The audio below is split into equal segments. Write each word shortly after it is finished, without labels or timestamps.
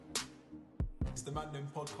It's the Man Them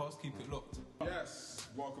Podcast. Keep it locked. Yes,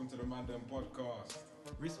 welcome to the Man Them Podcast.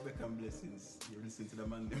 Respect and blessings. You're listening to the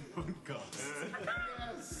Man Them Podcast.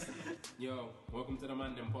 Yes. Yo, welcome to the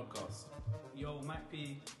Man Them Podcast. Yo, Mike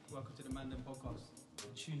P, welcome to the Man Them Podcast.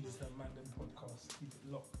 Tune to the Man Them Podcast. Keep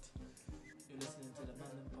it locked. You're listening to the Man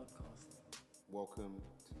Them Podcast. Welcome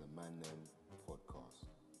to the Man Them Podcast.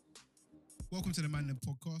 Welcome to the Man Them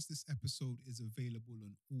Podcast. This episode is available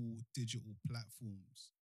on all digital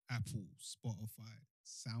platforms: Apple, Spotify,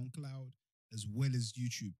 SoundCloud, as well as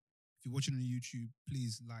YouTube. If you're watching on YouTube,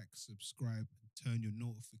 please like, subscribe, and turn your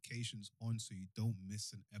notifications on so you don't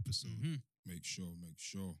miss an episode. Make sure.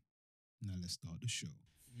 Now let's start the show.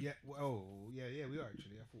 Yeah, yeah, we are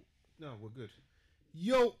actually. I thought, no, we're good.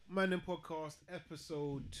 Yo, Man Them Podcast,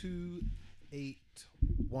 episode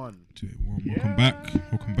 281. Welcome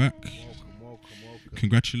back. Welcome.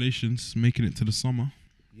 Congratulations, making it to the summer.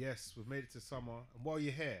 Yes, we've made it to summer. And while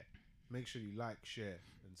you're here, make sure you like, share,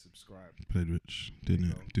 and subscribe. Played rich. Did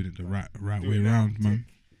it the right Do way it round, now. man.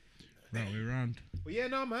 Right way round. But yeah,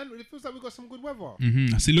 no, man, it feels like we got some good weather.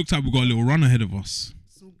 I see. Looks like we got a little run ahead of us.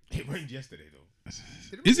 It rained yesterday though.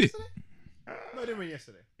 Did it Is rain it? yesterday? No, it didn't rain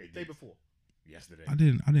yesterday. It Day did. before. Yesterday. I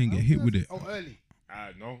didn't get hit with it. Oh, early.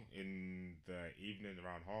 No, in the evening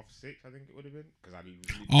around 6:30, I think it would have been. Because I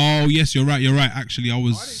Oh yes, you're right. Actually, I I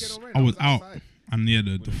didn't was get no rain. I was out, outside. and yeah,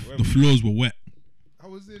 Where the floors were wet. I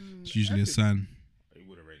was in. It's usually a Epic. sign. It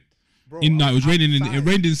would have rained. Bro, It I was raining. It outside.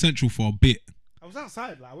 rained in Central for a bit. I was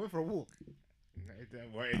outside. Like I went for a walk. It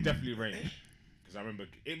definitely rained. Because I remember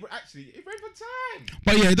it rained for time.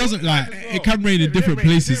 But yeah, it doesn't like As well. it can rain in different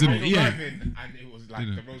places, It isn't rained it? Yeah. driving, and it was like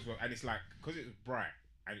Didn't the it? roads were, and it's like because it's bright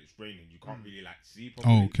and it's raining, you can't really like see Oh,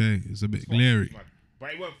 properly. okay. It's a bit It's not- glary. it's mad.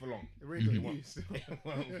 But it weren't for long. It rained It on won't- you still.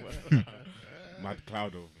 Mad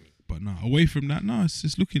cloud over me. But no, away from that, no,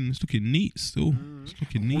 it's looking neat still. It's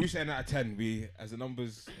looking What are you neat. saying out of 10? As the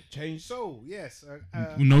numbers changed? So yes,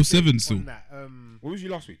 No I seven think still. on that, What was you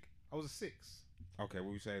last week? I was a 6. Okay, what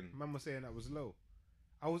were you saying? Man was saying that was low.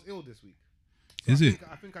 I was ill this week. Is it?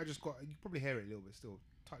 I think I just got. You probably hear it a little bit still.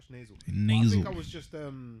 Touch nasal. But I Nasal. think I was just.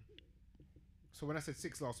 So when I said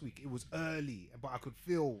 6 last week, it was early, but I could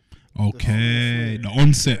feel Okay, the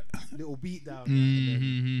onset. little beat down.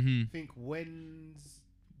 Mm-hmm. I think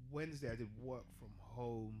Wednesday I did work from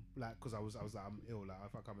home, like because I was like I'm ill. Like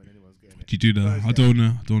if I come in, anyone's getting it. Did you do the? I Thursday.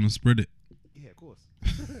 don't wanna spread it. Yeah, of course.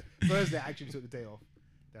 Thursday I actually took the day off.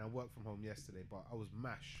 Then I worked from home yesterday, but I was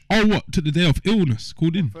mash. Oh, what? Took the day off illness.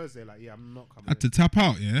 Called On in. Thursday, like yeah, I'm not coming. Had to in. tap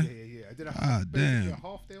out. Yeah. Yeah. I did a Ah, basically damn. a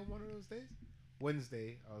half day on one of those days.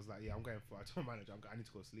 Wednesday, I was like, yeah, I'm going for. I told my manager, I need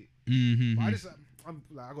to go to sleep. Mm-hmm. But I just, I'm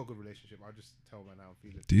like, I got a good relationship. I just tell man how I'm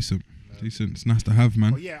feeling. Decent. It's nice to have,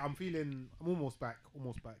 man. But yeah, I'm almost back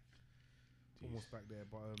there.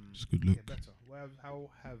 But It's good yeah, look. better. Well, how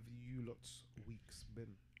have you lot's weeks been?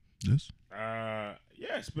 Yes.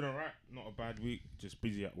 Yeah, it's been alright. Not a bad week. Just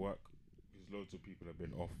busy at work. Because loads of people have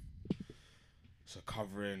been off. So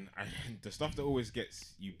covering. And the stuff that always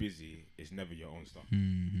gets you busy is never your own stuff.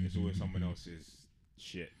 Mm-hmm. It's always someone else's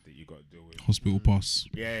shit that you got to deal with. Hospital pass.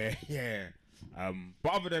 Yeah.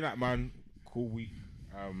 But other than that, man, cool week.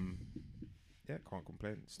 Yeah, can't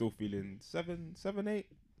complain. Still feeling 7, 8.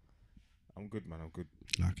 I'm good, man. I'm good.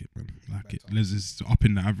 Like it, man. Like it. Les is up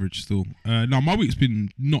in the average still. No, my week's been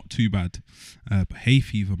not too bad. But hay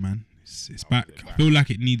fever, man. It's back. I feel like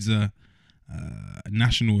it needs a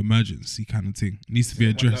national emergency kind of thing. It needs to be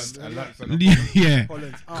addressed. Yeah.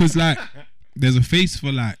 Because like there's a face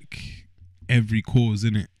for like every cause,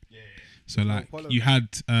 innit? So like you had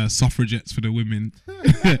suffragettes for the women,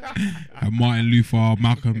 Martin Luther,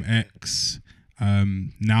 Malcolm X.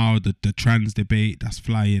 Now the trans debate that's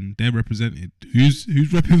flying, they're represented. Who's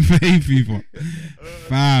repping for hay fever?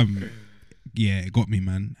 Fam, yeah, it got me,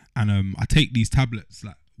 man. And I take these tablets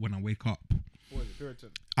like when I wake up. What is it, Puritan?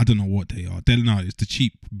 I don't know what they are. No, it's the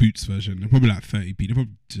cheap Boots version. They're probably like 30p. They're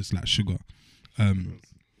probably just like sugar.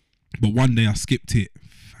 But one day I skipped it.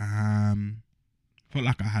 Fam, felt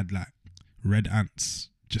like I had like red ants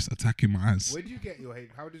just attacking my eyes. Where do you get your hay?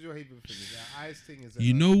 How does your hay fever thing? Is it an eyes thing? Is it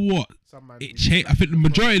You know what? some man It I think the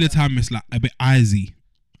majority of the time it's like a bit icy.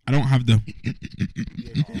 I don't have the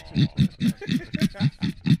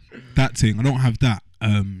that thing. I don't have that.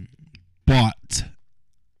 But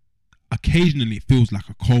occasionally it feels like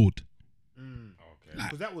a cold. Okay. Like,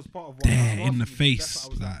 Because that was part of what there, I was in the asking you, face, that's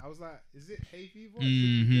what like- I was like, is it hay fever?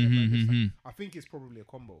 I think it's probably a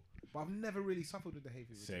combo. But I've never really suffered with the hay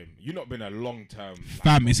fever. Same. You've not been a long term.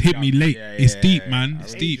 Fam, it's hit me late. It's deep, man.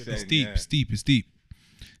 It's deep. Yeah. It's deep. It's deep. It's deep.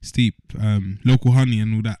 It's deep. local honey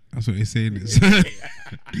and all that. That's what they're saying. Is.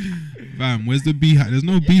 Fam, where's the beehive? There's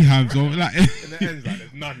no beehives or like. In the ends, like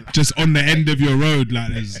there's none. Just on the end of your road,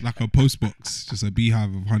 like there's like a post box, just a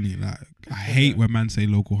beehive of honey. Like I hate when man say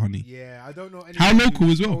local honey. Yeah, I don't know. How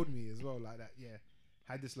local as well? Told me as well like that. Yeah,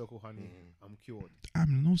 had this local honey. I'm cured.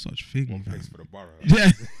 Damn, no such thing. One fam. place for the borough.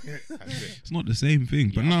 Yeah, That's it. it's not the same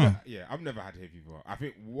thing, but no. I've never had hay fever. I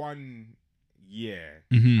think 1 year,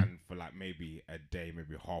 Mhm. and for like maybe a day,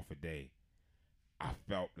 maybe half a day, I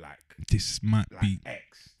felt like This might be.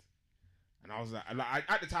 X'd. And I was like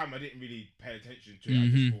at the time, I didn't really pay attention to it. I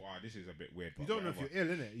Mhm. just thought, this is a bit weird. You but don't know if whatever.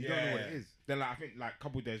 you're ill, innit? You don't know what it is. Then like I think like a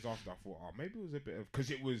couple of days after, I thought, maybe it was a bit of because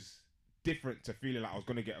it was different to feeling like I was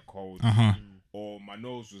gonna get a cold, or my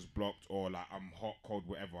nose was blocked, or like I'm hot, cold,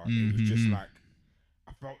 whatever. It was just like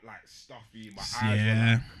I felt like stuffy. My eyes were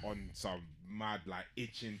like on some mad like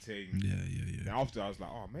itching thing. Yeah. Then after I was like,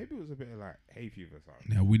 maybe it was a bit of like hay fever or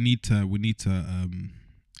something. Yeah, we need to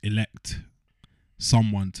elect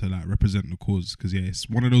someone to like represent the cause because it's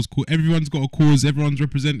one of those. Everyone's got a cause. Everyone's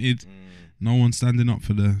represented. No one's standing up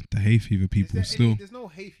for the hay fever people. There's no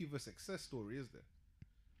hay fever success story, is there?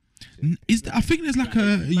 Is there, I think there's like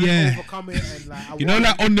a overcome it and like, you know,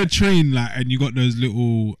 like on the train, like, and you got those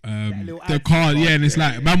little the car, and it's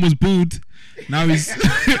like man was bald, now he's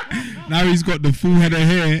now he's got the full head of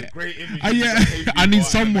hair. I need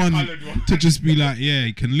someone to just be like,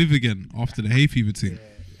 he can live again after the hay fever thing.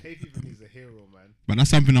 Hay fever needs a hero, man. But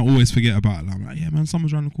that's something I always forget about. Like, I'm like, man,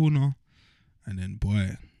 someone's around the corner, and then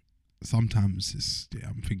boy, sometimes it's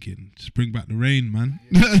I'm thinking, just bring back the rain, man.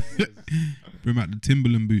 Bring back the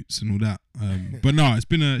Timberland boots and all that. But no, it's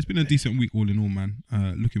been a decent week all in all, man.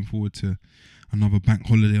 Looking forward to another bank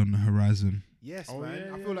holiday on the horizon. Yes,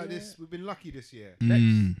 man. I feel like this. We've been lucky this year.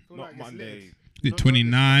 Not like Monday. The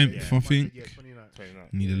 29th, I think. Yeah,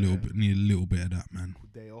 29th. Need a little bit of that, man.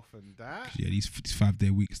 Day off and that. Yeah, these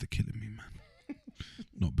 5-day weeks they're killing me, man.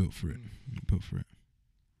 Not built for it. Not built for it.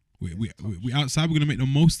 We outside. We're gonna make the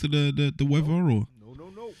most of the weather, or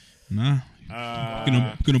no. Nah.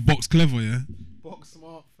 Gonna box clever, yeah. Box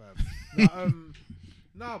smart, fam.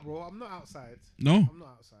 Nah, bro. I'm not outside. No. I'm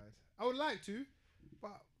not outside. I would like to,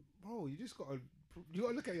 but bro, you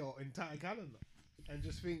gotta look at your entire calendar and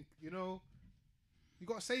just think, you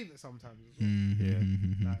gotta save it sometimes as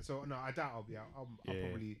well. So no, I doubt I'll be out. I'll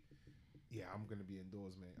probably. Yeah, I'm gonna be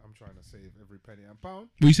indoors, mate. I'm trying to save every penny and pound.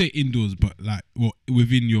 Well, you say indoors, but like,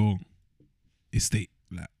 within your estate,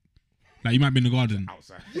 like you might be in the garden.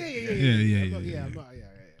 Outside. Yeah.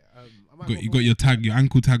 I'm not. You got your tag, your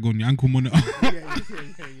ankle tag on, your ankle monitor. yeah.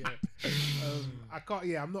 I can't.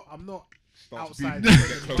 Yeah, I'm not outside.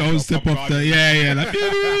 Don't step off the. Yeah. Like,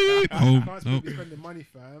 I can't be spending money,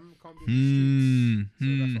 fam. Can't be in the streets.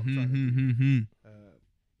 So that's what I'm trying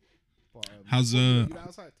to do. How's you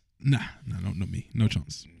outside? Nah, not me. No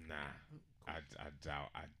chance. Nah, I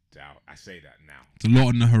doubt. I say that now. It's a lot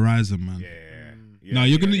on the horizon, man. Yeah. No,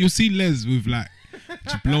 you'll see Les with like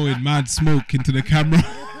just blowing mad smoke into the camera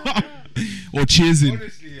or cheersing.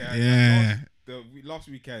 Honestly, last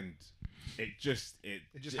weekend, it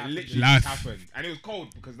literally just happened, and it was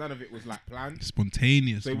cold because none of it was like planned.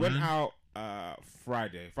 Spontaneous. So we went out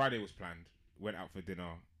Friday. Friday was planned. Went out for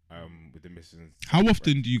dinner. With the missus. How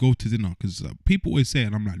often do you go to dinner? Because people always say it,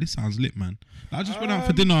 and I'm like, this sounds lit, man. Like, I just went out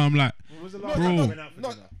for dinner. I'm like, when was the last bro, time you went out for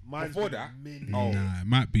dinner? Before that. Nah, it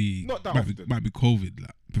might be not that often. Might be COVID,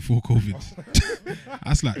 like before COVID.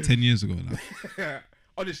 That's like 10 years ago. Like.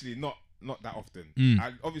 Honestly, not that often.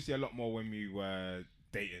 Obviously, a lot more when we were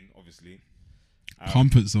dating. Obviously,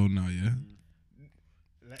 comfort zone now, yeah.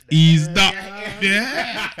 Eased up,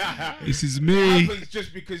 yeah. This is me. It happens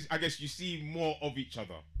just because I guess you see more of each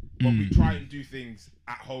other, but we try and do things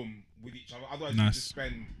at home with each other. Otherwise, you just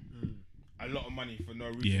spend a lot of money for no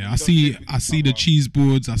reason. Yeah, I see the cheese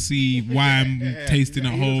boards. I see wham tasting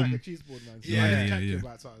at home. Like a cheese board, man.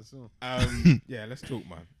 So yeah, let's talk,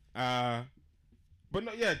 man. But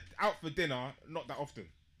not out for dinner, not that often.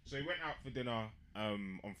 So we went out for dinner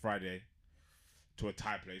on Friday to a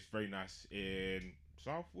Thai place, very nice in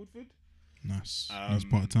South Woodford. Nice. That's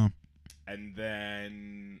part of town. And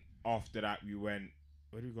then after that, we went.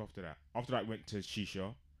 Where did we go after that? After that, we went to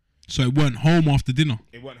Shisha. So it weren't home after dinner.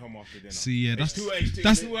 It went home after dinner. See, yeah, that's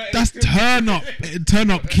that's turn up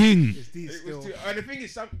king. And the thing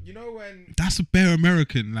is, when that's a bare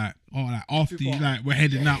American, like after you we're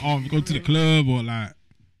heading out, we go to the club or like.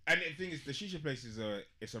 And the thing is, the Shisha place is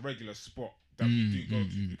a regular spot that we do go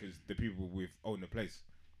to because the people own the place.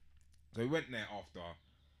 So we went there after,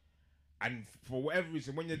 and for whatever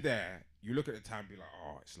reason, when you're there, you look at the time, and be like,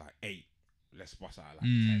 it's like 8. let's bust out at like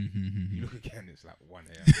 10. Mm-hmm. You look again, it's like 1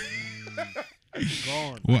 a.m.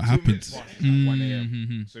 Gone. What 2 happens? minutes past, it's like 1 a.m.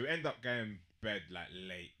 Mhm. So we end up going bed like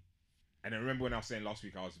late. And then remember when I was saying last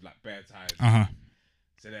week I was like bare tired.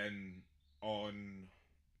 So then on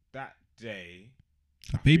that day,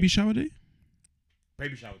 A baby shower day?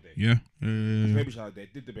 baby shower day. Yeah. Baby shower day.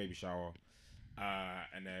 Did the baby shower.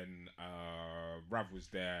 And then Rav was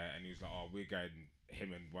there and he was like, oh, we're going,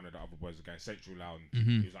 him and one of the other boys are going Central Lounge.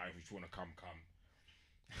 Mhm. He was like, if you want to come.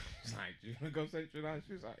 He's like, do you want to go Central Lounge?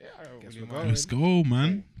 She was like, yeah, I don't Guess really we're mind. going. Let's go,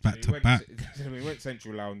 man. Back So to we went back. So we went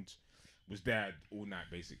Central Lounge, was there all night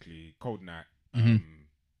basically, cold night. Mhm.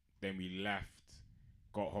 Then we left,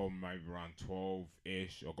 got home maybe around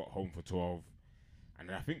 12-ish, or got home for 12. And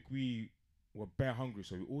then I think we were bare hungry,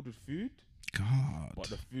 so we ordered food. God. But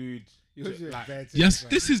the food, You're just like, bare Yes, tits,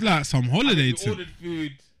 this man. is like some I holiday think we too. ordered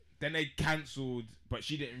food, then they cancelled, but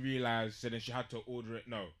she didn't realise, so then she had to order it.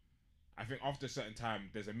 No, I think after a certain time,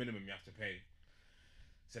 there's a minimum you have to pay.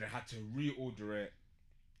 So they had to reorder it,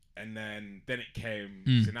 and then it came.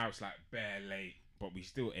 So now it's like bare late, but we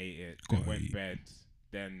still ate it. Then Gotta went eat. bed.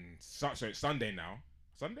 Then so it's Sunday now.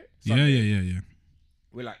 Sunday? Yeah.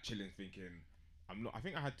 We're like chilling, thinking. I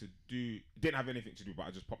think I had to do. Didn't have anything to do, but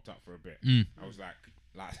I just popped up for a bit. I was like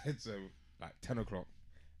so like 10 o'clock.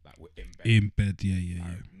 Like we're in bed. In bed, yeah.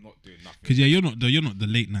 I'm not doing nothing. Because you're not the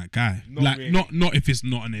late night guy. Not like really. not if it's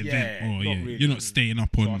not an event. Yeah, Or not yeah, really. you're not staying up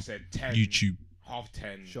So I on said 10, YouTube.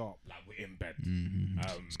 10:30 Sharp. Like we're in bed.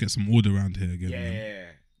 Let's get some order around here again. Man. Yeah.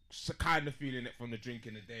 So kind of feeling it from the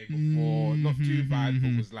drinking the day before. Not too bad,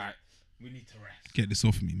 but was like, we need to rest. Get this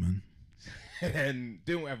off me, man. And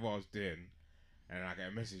doing whatever I was doing, and I get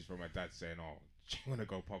a message from my dad saying, "Oh, do you want to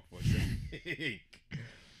go pub for a drink?"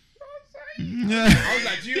 I was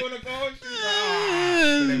like, "Do you want to go?" She was like,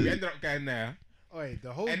 "Ah." So then we ended up going there. Oi,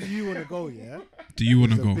 the whole do you want to go, yeah? Do you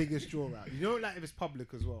want is to the go? biggest draw out. You know, like if it's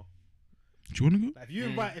public as well. Do you want to go? Like if you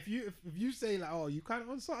invite, if you say like, oh, you kind of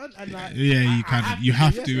on something, and like, Yeah, I you kind have of you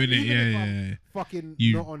have yes, to, innit? even Yeah, if I'm yeah. Fucking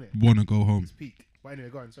You not on it. want to go home? It's peak. But anyway,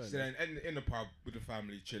 go on. Sorry. So then in the pub with the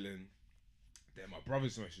family chilling. Then my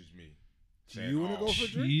brothers messaged me. Do saying, you want to "Oh, go for a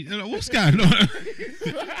drink? What's going on?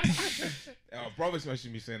 brothers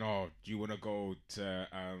messaged me saying, "Oh, do you want to go to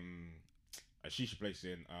a shisha place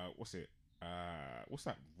in what's it? What's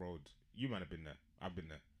that road? You might have been there. I've been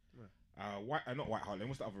there. Not White Hart Lane.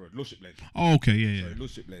 What's the other road? Lordship Lane. Oh, okay, yeah. Sorry,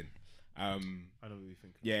 Lordship Lane. I know what you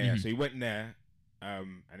think. Yeah. So he went there,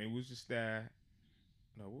 and he was just there.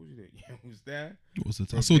 No, what was he doing? Yeah, he was there. What was it?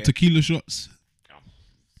 For I a saw bit. tequila shots. Oh,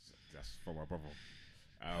 that's for my brother.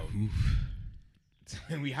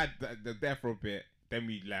 And we had there for a bit. Then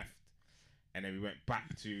we left, and then we went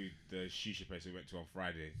back to the shisha place we went to on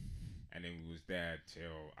Friday, and then we was there till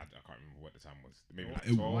I can't remember what the time was. Maybe like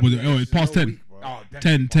 12. It's past 10. Week, bro. Oh,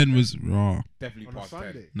 definitely 10 past was raw. definitely On a past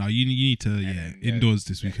Sunday. 10. No, you need to then, indoors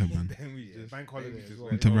this weekend, man. Then we Yeah, just bank then we holiday just as well.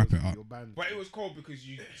 went To home. wrap it up. You're banned. But it was cold because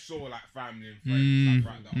you saw like family and friends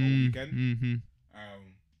like, throughout the whole weekend.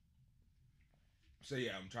 So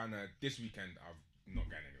yeah, I'm trying to. This weekend, I'm not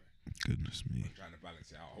going anywhere. Goodness me. I'm trying to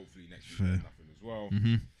balance it out. Hopefully next week Fair. there's nothing as well.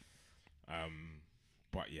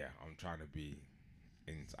 But yeah, I'm trying to be.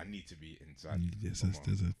 I need to be inside. Yes, from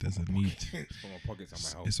there's my a need. pockets- from my pockets and my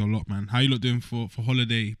health. It's a lot, man. How you lot doing for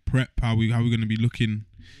holiday prep? How we going to be looking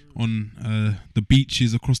on the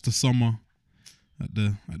beaches across the summer, at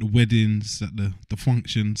the weddings, at the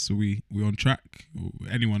functions? So we on track? Or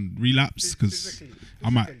anyone relapse? Because Physically,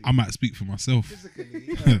 I might speak for myself.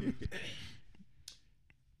 physically,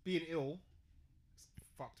 being ill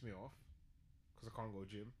fucked me off because I can't go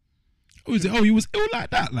gym. Oh, is it? Oh, you was ill like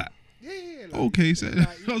that, like. Yeah. Like, Okay, so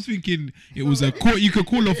like, I was thinking it was a you could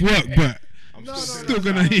call off work, but I'm No, still no,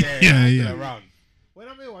 gonna no. yeah. Around. when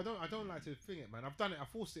I'm ill, I don't like to thing it, man. I've done it. I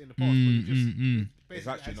forced it in the past, but it just It's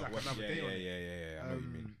basically actually adds not like working. another day on it. Yeah. I know what you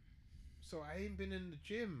mean. So I ain't been in the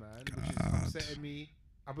gym, man, which is God. upsetting me.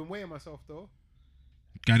 I've been weighing myself though.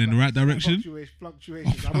 Going in the right direction.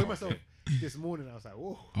 Fluctuations. I weighed myself this morning. I was like,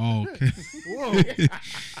 whoa, Oh, okay.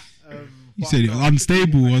 whoa. You said it was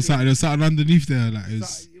unstable or something. There's something underneath there, like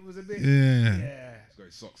It was a bit. yeah. He's got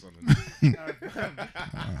his socks on.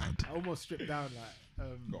 I almost stripped down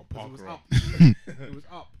like Got a 'cause it was Parker up. on. It was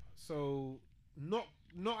up. So not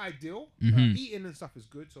ideal. Mhm. Eating and stuff is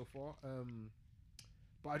good so far.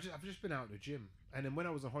 But I've just been out at the gym, and then when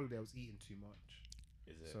I was on holiday, I was eating too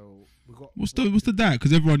much. So we got What's the diet?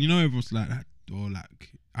 Because everyone's like that, or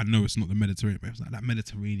like I know it's not the Mediterranean, but it's like that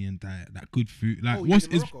Mediterranean diet, that good food. Like Oh, what's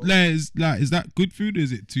you mean is that good food? Or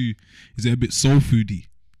is it a bit soul foody?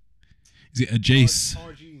 Is it a Jace?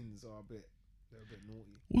 Tagines are they're a bit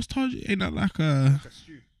naughty. What's Taj? Ain't that like a Like a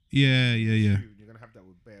stew. yeah. Stew, and you're gonna have that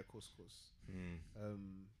with bare couscous.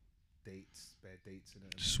 Dates, bare dates in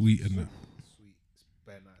it. Sweet and that. Sweet, it's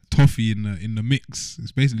bare nice. Toffee in the mix.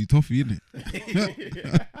 It's basically toffee, isn't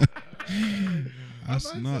it?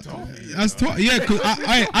 That's not. That's toffee. Yeah, cause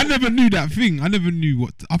I never knew that thing. I never knew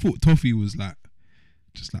what. I thought toffee was like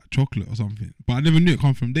just like chocolate or something, but I never knew it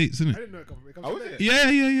come from dates, innit? I didn't know it come from. It comes Oh, from is dates. it? Yeah,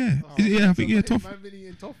 yeah, yeah. Oh, Yeah, I think so yeah, man- toffee. man been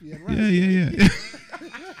eating toffee and rice.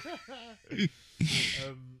 Yeah.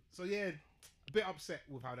 So yeah, a bit upset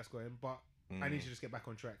with how that's going, but I need to just get back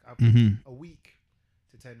on track. I've a week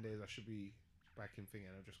to 10 days. I should be back in thing,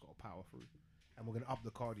 and I've just got to power through. And we're gonna up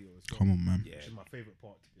the cardio as well. Come on, man. Yeah. Which is my favorite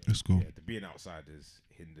part. To be honest. Let's go. Yeah, the being outside has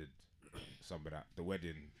hindered some of that. The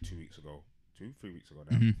wedding 3 weeks ago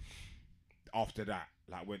now. Mhm. After that,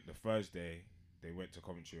 like went the Thursday, they went to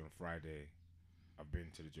Coventry on Friday. I've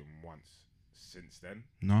been to the gym once since then.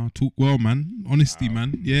 Nah, talk well, man. Honesty,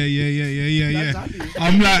 man. Yeah. Exactly.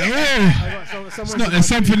 I'm like, oh, I got it's not. There's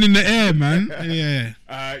something in the air, man. Yeah.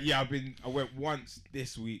 I went once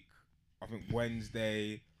this week. I think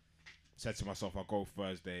Wednesday. Said to myself, I'll go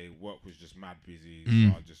Thursday. Work was just mad busy,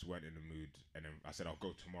 so I just went in the mood. And then I said, I'll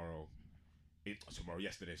go tomorrow.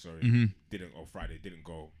 Yesterday, sorry. Didn't go Friday. Didn't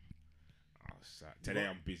go. I was sad. Today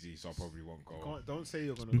I'm busy, so I probably won't go. Don't say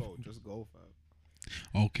you're gonna go. Just go, fam.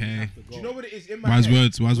 Okay. Do you know what it is in my Wise head?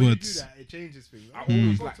 words. When you do words. that, it changes things. I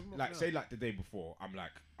always Go like tomorrow. say like the day before. I'm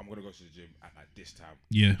like, I'm gonna go to the gym at like this time.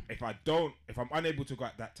 Yeah. If I'm unable to go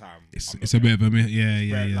at that time, It's I'm it's not a bit going. of a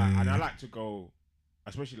yeah. And I like to go,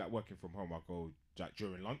 especially like working from home. I go like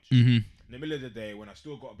during lunch. Mm-hmm. In the middle of the day when I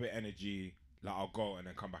still got a bit of energy, like I'll go and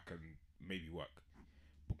then come back and maybe work.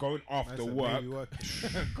 But going after work, I'm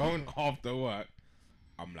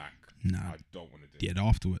like, Nah. I don't want to do it. Yeah, the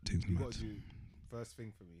afterwork thing's You mad. gotta do first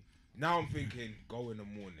thing for me. Now I'm thinking, go in the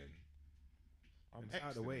morning. I'm It's out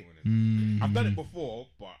of the in way. morning. I've done it Mm. before,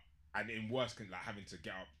 and in worse, like having to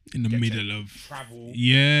get up In the get middle to of travel.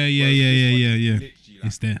 Yeah. Whereas this one is Yeah. literally, like,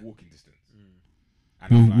 It's there. walking distance.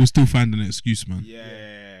 And I'm We'll like, still find an excuse, man.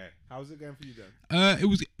 yeah. How's it going for you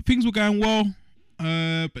then? Things were going well.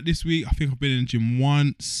 But this week I think I've been in the gym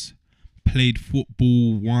once, played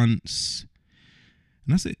football once,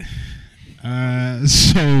 and that's it.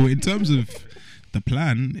 So in terms of the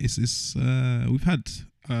plan, it's we've had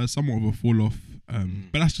somewhat of a fall off,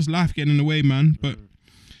 but that's just life getting in the way, man. But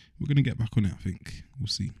we're gonna get back on it. I think we'll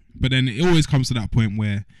see. But then it always comes to that point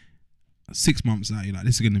where 6 months out, you're like,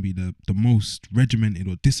 this is gonna be the most regimented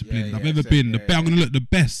or disciplined I've ever been. I'm gonna look the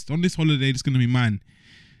best on this holiday. It's gonna be mine.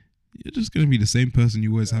 You're just gonna be the same person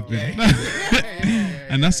you always have been,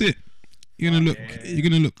 and that's it. You're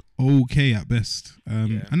gonna look okay at best,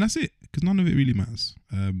 and that's it, because none of it really matters.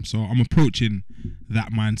 So I'm approaching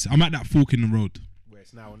that mindset. I'm at that fork in the road. Where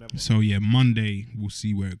it's now or never. So yeah, Monday we'll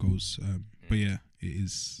see where it goes. But yeah,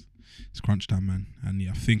 it's crunch time, man. And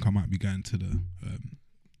yeah, I think I might be going to the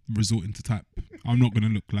resorting to type. I'm not gonna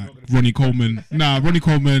look like Ronnie Coleman. Ronnie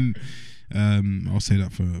Coleman. I'll say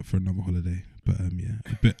that for another holiday. But yeah,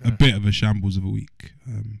 a bit of a shambles of a week.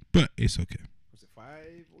 But it's okay. Was it 5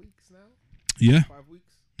 weeks now? Yeah. 5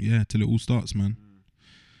 weeks? Yeah, till it all starts, man.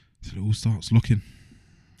 Till it all starts. Locking.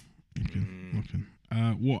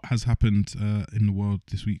 What has happened in the world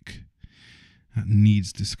this week that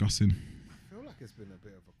needs discussing? I feel like it's been a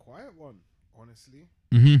bit of a quiet one, honestly.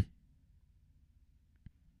 Mm-hmm.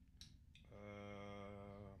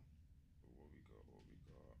 What we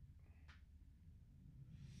got?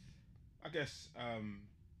 I guess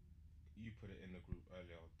you put it in the group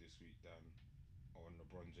earlier this week, Dan, on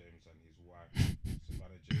LeBron James and his wife,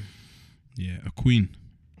 Savannah James. Yeah, a queen.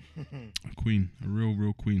 A queen. A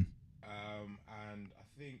real queen. And I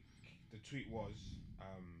think the tweet was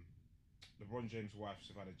LeBron James' wife,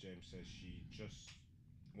 Savannah James, says she just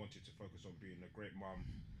wanted to focus on being a great mom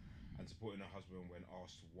and supporting her husband when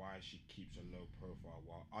asked why she keeps a low profile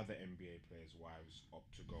while other NBA players' wives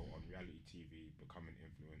opt to go on reality TV, becoming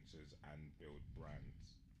influencers and build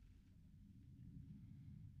brands.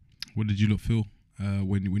 What did you lot feel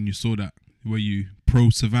when you saw that? Were you pro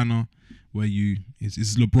Savannah? Were you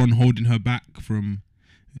is LeBron holding her back from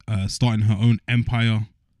starting her own empire?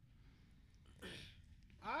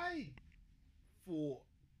 I thought,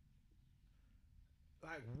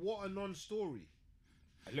 like, what a non-story.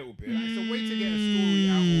 A little bit. Like, it's a way to get a story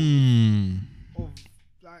out of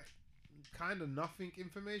like kind of nothing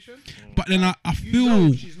information. But then I You feel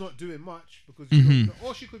know she's not doing much because you don't know,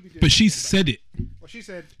 or she could be doing. But she something, said it. Well, she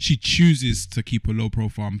said She chooses to keep a low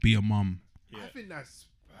profile and be a mum. I think that's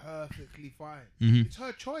perfectly fine. Mhm. It's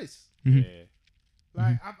her choice. Mhm. Yeah.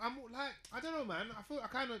 Like I'm like I don't know, man. I feel I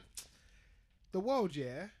kind of the world,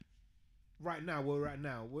 yeah. right now, we're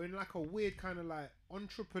in like a weird kind of like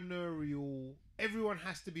entrepreneurial. Everyone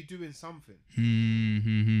has to be doing something.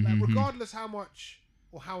 Like regardless how much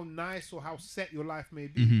or how nice or how set your life may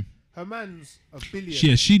be, her man's a billion.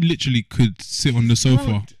 Yeah, she literally could sit on the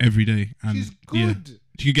sofa good. every day, and She's good.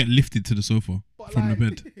 she could get lifted to the sofa But from like, the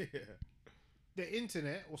bed. The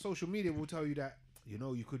internet or social media will tell you that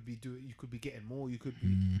you could be getting more. You could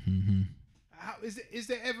be. How is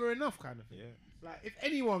there ever enough kind of thing? Yeah. Like if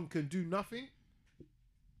anyone can do nothing,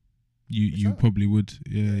 You probably would.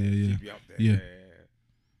 Yeah. Keep you up there. Yeah.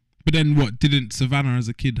 But then what? Didn't Savannah as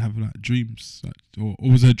a kid have like dreams, or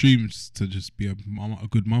was her dreams to just be a good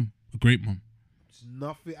mum, a great mum?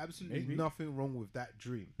 there's absolutely nothing wrong with that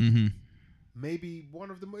dream. Maybe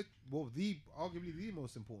one of the most, arguably the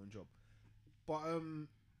most important job. But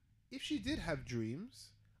if she did have dreams,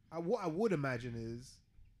 what I would imagine is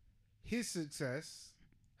his success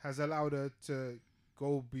has allowed her to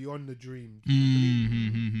go beyond the dream.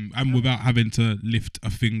 And without having to lift a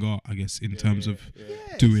finger, I guess, in terms of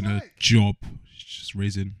doing a job, just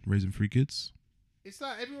raising 3 kids. It's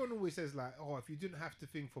like everyone always says, like, oh, if you didn't have to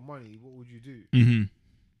think for money, what would you do?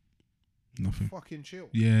 Nothing. Fucking chill.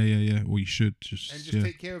 Yeah. Or you should just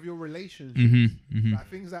take care of your relationships. Like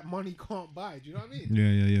things that money can't buy. Do you know what I mean?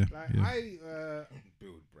 Yeah. Like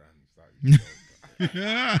build brands.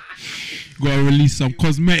 Like, gotta release some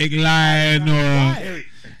cosmetic line or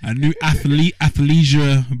a new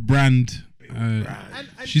athleisure brand. And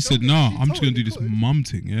she said, "No, I'm just gonna do this mum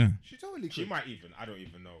thing." Yeah. She totally could. She might even. I don't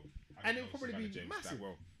even know. And it would probably be massive.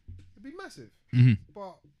 It'd be massive.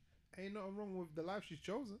 But ain't nothing wrong with the life she's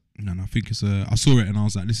chosen. No, I think it's I saw it and I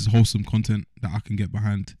was like, this is wholesome content that I can get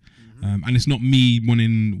behind. And it's not me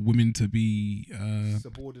wanting women to be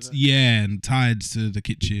subordinate. Yeah, and tied to the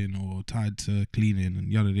kitchen or tied to cleaning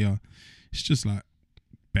and yada yada. It's just like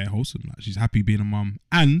bare wholesome. Like she's happy being a mum.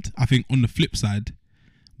 And I think on the flip side,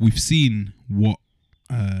 we've seen what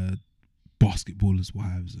basketballers'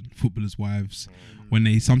 wives and footballers' wives, when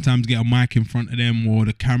they sometimes get a mic in front of them or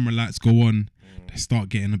the camera lights go on, they start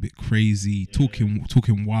getting a bit crazy,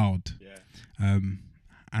 talking wild. And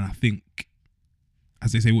I think,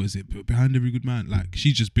 as they say, what is it? Behind every good man, like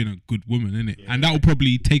she's just been a good woman, innit? And that will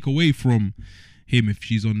probably take away from him if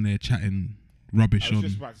she's on there chatting rubbish I was on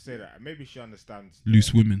just about to say that. Maybe she understands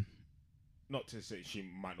loose women. Not to say she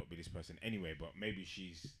might not be this person anyway, but maybe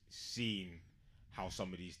she's seen how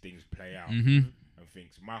some of these things play out and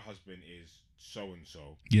thinks, my husband is so and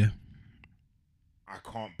so. Yeah. I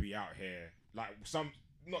can't be out here like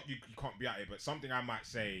you can't be out here, but something I might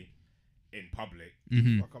say in public.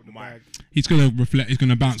 Fuck up the bag. He's gonna reflect. He's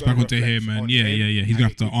gonna bounce back onto him, and yeah. He's gonna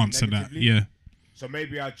have to answer that. Yeah. So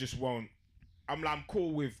maybe I just won't. I'm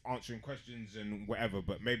cool with answering questions and whatever,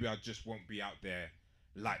 but maybe I just won't be out there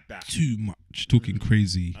like that. Too much talking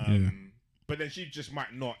crazy. But then she just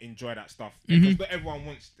might not enjoy that stuff because not everyone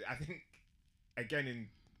wants. I think again, in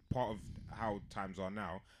part of how times are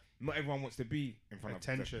now, not everyone wants to be in front of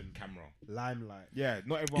the camera, limelight. Yeah,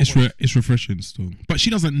 not everyone. It's refreshing still, but she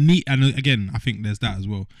doesn't need. And again, I think there's that as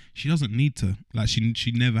well. She doesn't need to. Like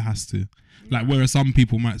she never has to. Like whereas some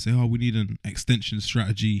people might say, "Oh, we need an extension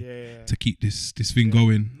strategy to keep this thing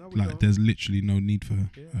going." No, like there's literally no need for her.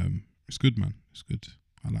 It's good, man. It's good.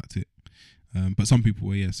 I liked it. But some people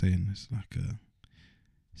were saying it's like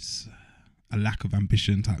a lack of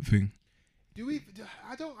ambition type thing.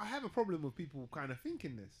 I have a problem with people kind of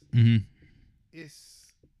thinking this.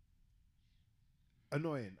 It's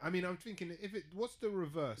annoying. I mean, I'm thinking what's the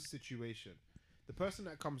reverse situation? The person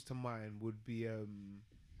that comes to mind would be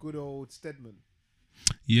good old Stedman.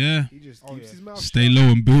 Yeah. He just keeps his mouth Stay shut. low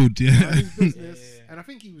and build. Yeah. His business. And I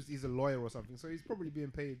think he's a lawyer or something, so he's probably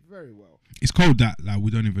being paid very well. It's cold that like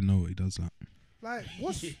we don't even know what he does that. Like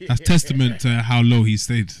what's that's testament to how low he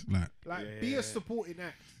stayed. Like be a supporting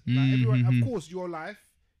act. Like everyone, of course, your life,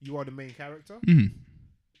 you are the main character,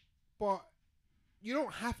 but you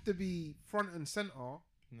don't have to be front and center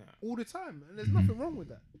all the time, and there's nothing wrong with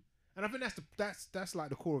that. And I think that's like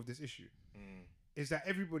the core of this issue, is that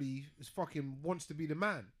everybody is fucking wants to be the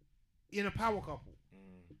man in a power couple.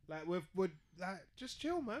 Like we're like just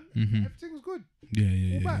chill, man. Everything's good.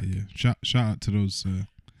 Yeah. Shout out to those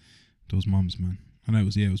mums, man. I know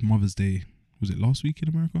it was Mother's Day. Was it last week in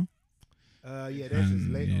America? Theirs is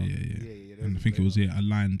later. Yeah. And I think it was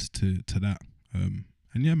aligned to that. And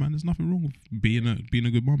yeah, man, there's nothing wrong with being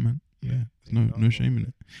a good mom, man. Yeah, there's no shame in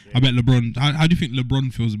it. Yeah. I bet LeBron. How do you think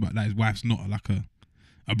LeBron feels about that? His wife's not like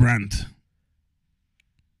a brand.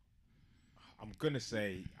 I'm gonna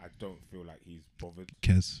say I don't feel like he's bothered.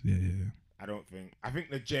 Cares. Yeah. I think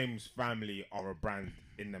the James family are a brand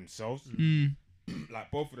in themselves. Like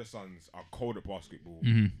both of the sons are cold at basketball.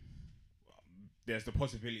 there's the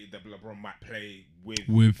possibility that LeBron might play with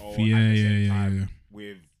With or at the same time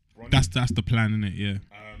with Bronny. That's the plan, isn't it? Yeah.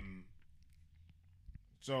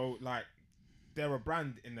 So like they're a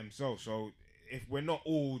brand in themselves. So if we're not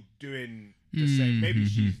all doing the same, maybe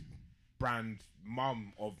she's brand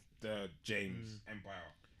mum of the James Empire.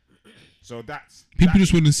 So that's People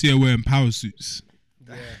just want to see her wearing power suits.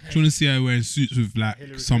 Yeah. Just want to see her wearing suits with like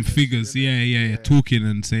Hillary some Clinton figures. suit, Yeah, talking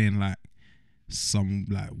and saying like some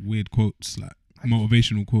like weird quotes, like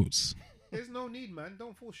motivational quotes. There's no need, man.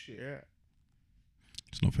 Don't force shit. Yeah.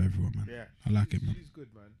 It's not for everyone, man. Yeah. I like it, man. She's good,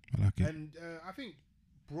 man. I like it. And I think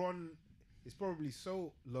Bron is probably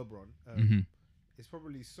so LeBron. Is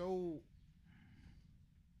probably so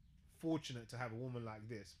fortunate to have a woman like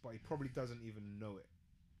this, but he probably doesn't even know it.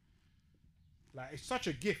 Like it's such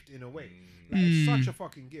a gift in a way. Like it's such a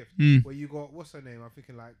fucking gift. Where you got what's her name? I'm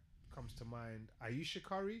thinking like comes to mind. Ayesha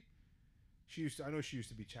Curry. I know she used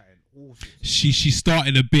to be chatting all sorts. She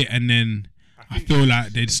started a bit and then I feel like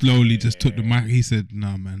they slowly just took the mic. He said,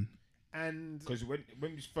 "Nah, man." And because when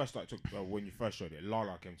you first started, when you first showed it,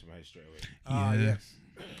 Lala came to my head straight away. Yes.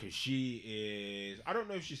 Because she is. I don't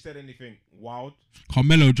know if she said anything wild.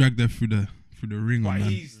 Carmelo dragged her through the ring, But man.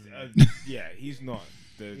 he's he's not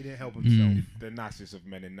he the didn't help himself. the nicest of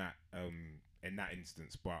men in that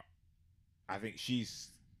instance. But I think she's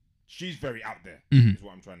very out there. Is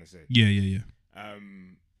what I'm trying to say. Yeah.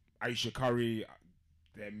 Ayesha Curry,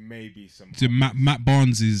 there may be some. So Matt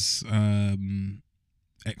Barnes'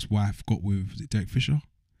 ex-wife got with, was it Derek Fisher?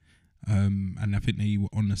 And I think they were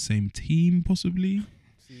on the same team, possibly.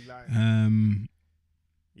 See, like,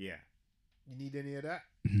 yeah. You need any of that?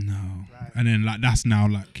 No. Right. And then like that's now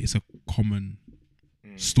like it's a common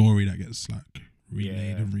story that gets like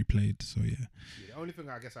remade and replayed. So yeah. The only thing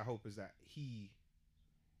I guess I hope is that he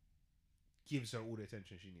gives her all the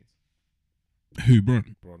attention she needs. Who,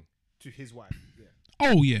 Bron? To his wife. Yeah.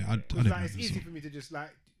 Oh yeah, I don't like, know. it's easy for me to just like.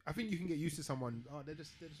 I think you can get used to someone. Oh,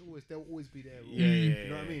 they'll always be there. Yeah, you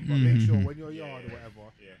know what I mean. But make sure when you're yard or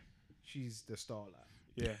whatever, she's the starlight.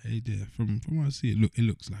 Yeah. Yeah. From what I see, it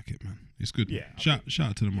looks like it, man. It's good. Yeah. Shout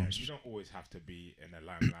out to the moms. You don't always have to be in the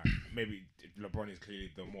limelight. Maybe LeBron is clearly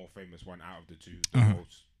the more famous one out of the two,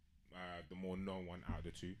 the more known one out of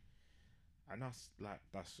the two, and that's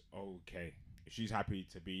okay. If she's happy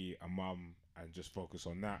to be a mum and just focus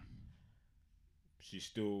on that, she's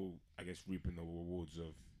still, I guess, reaping the rewards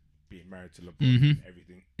of being married to LeBron and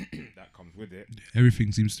everything that comes with it.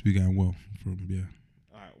 Everything seems to be going well.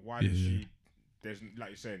 Why does she? There's like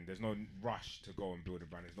you're saying, there's no rush to go and build a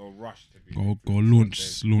brand. There's no rush to be go launch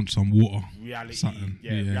some water. Reality, something.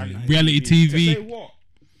 Reality TV. To say what?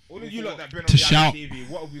 All of you lot that been on to reality shout. TV,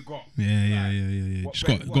 what have we got? Yeah. Just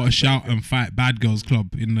got to shout and fight Bad Girls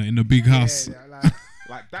Club in the big house.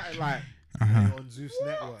 Like that, like on Zeus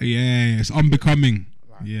Network. Yeah, it's unbecoming.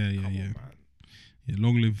 Like, Yeah. on, man. Yeah,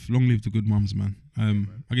 long live the good mums, man.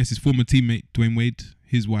 I guess his former teammate Dwayne Wade,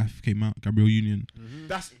 his wife came out, Gabrielle Union.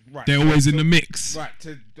 That's right. They're always in the mix. Right,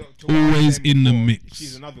 to always in the before, mix.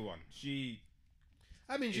 She's another one. She's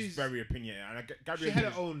very opinionated. And Gabrielle she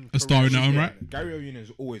had her own a star in her own right. Gabrielle Union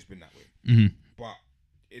has always been that way. But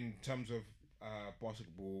in terms of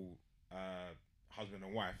basketball, husband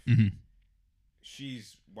and wife,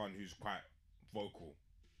 she's one who's quite vocal.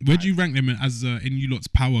 Where do you rank them as in you lot's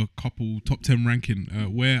power couple top 10 ranking?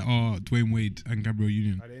 Where are Dwayne Wade and Gabrielle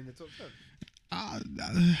Union? Are they in the top 10?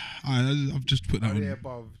 I've just put that Are they on.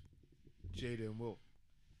 above Jada and Will?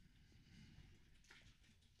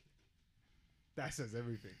 That says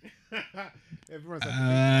everything. Everyone's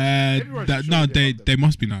they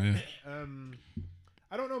must be now. Yeah.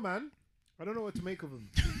 I don't know, man. I don't know what to make of them.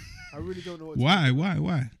 I really don't know what.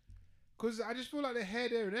 Why? Because I just feel like they're here,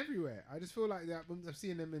 there, and everywhere. I just feel like that. I'm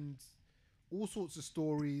seeing them in all sorts of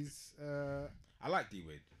stories. I like D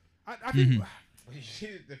Wade. I think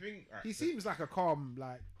the thing. he seems like a calm,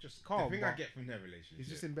 just calm. The thing I get from their relationship, he's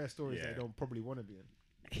just in best stories they don't probably want to be in.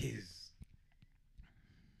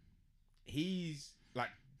 He's like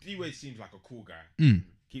D Wade seems like a cool guy.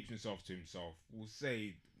 Keeps himself to himself. Will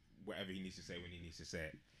say whatever he needs to say when he needs to say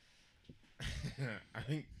it. I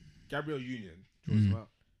think Gabrielle Union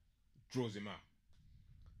draws him out.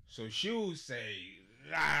 So she'll say,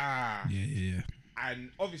 "Ah." Yeah.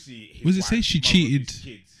 And obviously, Was it say she cheated?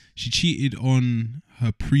 She cheated on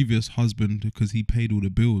her previous husband because he paid all the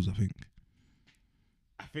bills. I think.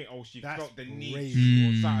 She felt the need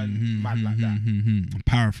or something mad like that. I'm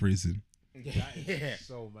paraphrasing. Yeah.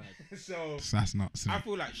 So mad. So that's nuts. I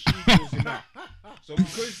feel like she draws him out. So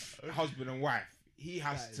because husband and wife, he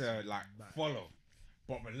has to follow.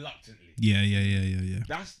 but reluctantly. Yeah.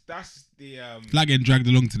 That's the Like getting dragged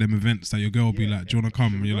along to them events that your girl will be Yeah, like, "Do you want to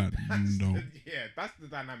come?" Should And we you're go? like, That's "No." yeah, that's the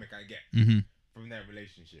dynamic I get Mm-hmm. from their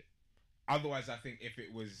relationship. Otherwise, I think if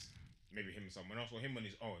it was maybe him and someone else or him on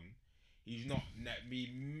his own, he's not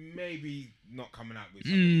maybe not coming out with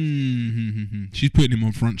somebody. Mm-hmm. She's putting him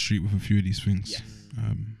on Front Street with a few of these things. Yes.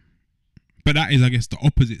 But that is, I guess, the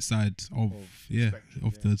opposite side of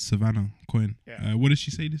spectrum, the Savannah coin. Yeah. What did she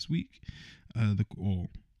say this week? The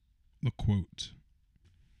quote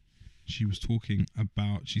she was talking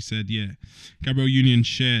about. She said, Gabrielle Union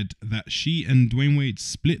shared that she and Dwayne Wade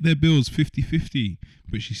split their bills 50-50,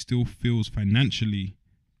 but she still feels financially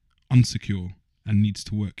unsecure and needs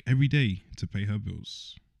to work every day to pay her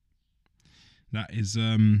bills. That is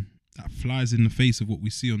that flies in the face of what we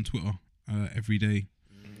see on Twitter every day.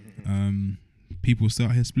 People still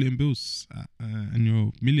out here splitting bills and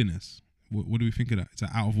you're millionaires. What do we think of that? Is that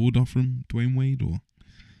out of order from Dwayne Wade or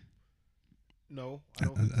No, I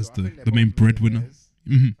don't think as so. I think the they're main both breadwinner?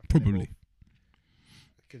 millionaires. Probably.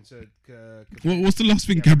 What's the last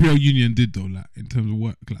thing Gabrielle Union did though, like in terms of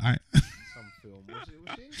work? Like, some film. Was she in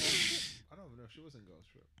Girls Trip? I don't know if she was in Girls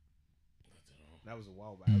Trip. That was a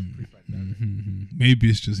while back. That was pre-pandemic. maybe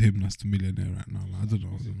it's just him that's the millionaire right now. Like, I don't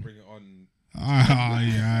know. Bring it on.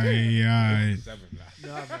 Aye. 7, like.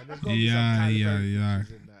 No, man. There's got to be some kind of Yeah. in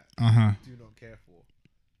that Uh-huh. I do not care for.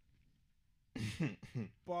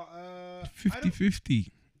 But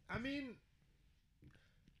 50-50. I mean,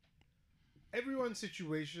 everyone's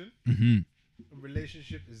situation Mm-hmm. and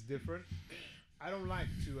relationship is different. I don't like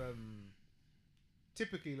to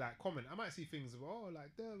typically like comment. I might see things of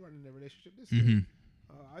like they're running their relationship this Mm-hmm. way.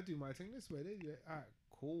 I do my thing this way. They do it. Alright,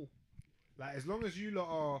 cool. Like as long as you lot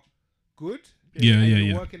are good, and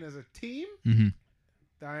you're working as a team, Mm-hmm.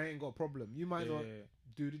 that ain't got a problem. You might not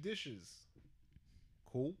do the dishes.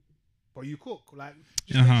 Cool. But you cook. Like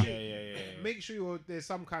just make sure there's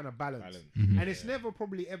some kind of balance. Mm-hmm. And it's never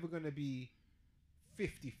probably ever gonna be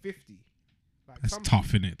 50-50. Like It's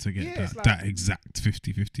tough, innit, to get that exact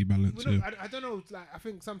 50-50 balance. Well, no, I don't know. Like I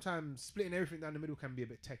think sometimes splitting everything down the middle can be a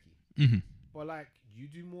bit techie. Mm-hmm. But like you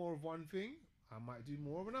do more of one thing, I might do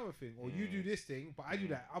more of another thing, or you do this thing, but I do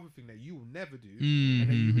that other thing that you will never do, and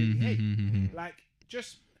that you really hate. Like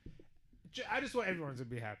I just want everyone to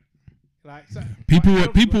be happy. Like so, people were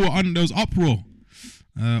on there was uproar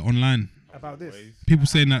online about this. People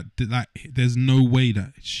saying that like there's no way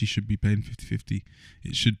that she should be paying 50-50.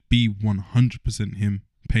 It should be 100% him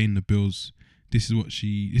paying the bills. This is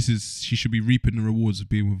she should be reaping the rewards of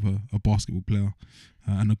being with a basketball player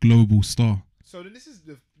and a global star. So then this is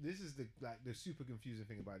the like the super confusing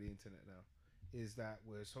thing about the internet now is that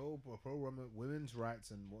we're so pro women's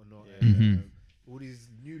rights and whatnot, and all these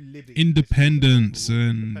new living independence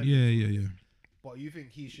and yeah. But you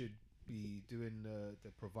think he should be doing the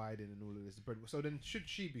providing and all of this bread? So then should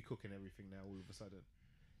she be cooking everything now all of a sudden?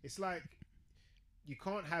 It's like you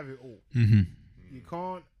can't have it all. Mm-hmm. You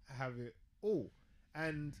can't have it all.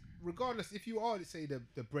 And regardless, if you are, let's say, the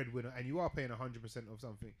breadwinner and you are paying 100% of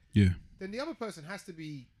something, then the other person has to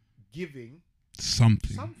be giving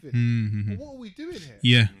something. Mm-hmm. Well, what are we doing here?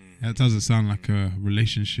 Yeah, that doesn't sound like a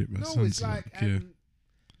relationship. No, it's like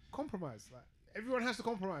compromise. Like everyone has to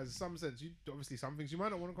compromise in some sense. You obviously some things you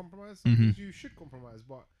might not want to compromise, some things you should compromise.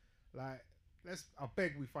 But like, I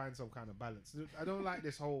beg we find some kind of balance. I don't like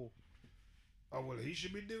this whole. Oh well, he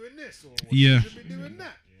should be doing this or he should be doing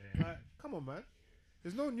that. Like, come on, man.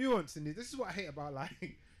 There's no nuance in this. This is what I hate about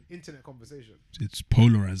like internet conversation. It's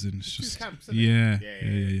polarizing. It's two just camps, isn't it? Yeah.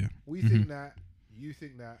 We think that, you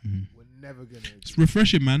think that. We're never gonna. It's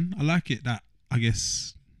refreshing, man. I like it. That I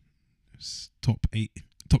guess it's top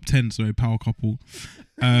 10. Sorry, power couple.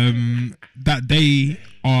 That they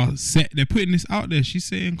are set. They're putting this out there. She's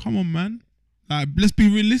saying, "Come on, man. Like, let's be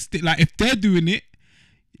realistic. Like, if they're doing it,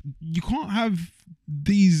 you can't have."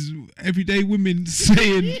 These everyday women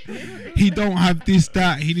saying he don't have this,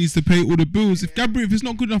 that, he needs to pay all the bills. If it's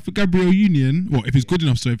not good enough for Gabrielle Union, or if it's good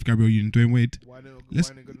enough, for Gabrielle Union, Dwayne Wade,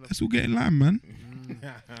 let's all get in line, man.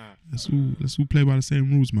 Let's all play by the same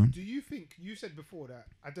rules, man. Do you think you said before that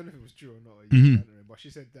I don't know if it was true or not, but she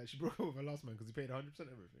said that she broke up with her last man because he paid 100%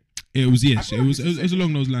 everything. It was it was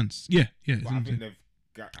along those lines. Yeah. But I think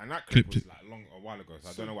and that clip was like a while ago,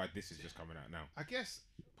 so I don't know why this is just coming out now. I guess.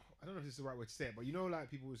 I don't know if this is the right way to say it, but you know,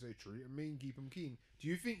 like people would say, treat them mean, keep them keen. Do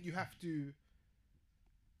you think you have to,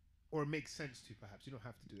 or it makes sense to, perhaps, you don't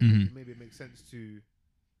have to do it, but maybe it makes sense to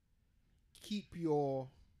keep your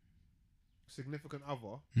significant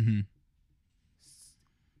other,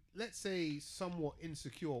 let's say, somewhat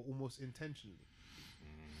insecure, almost intentionally?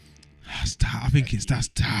 I think that's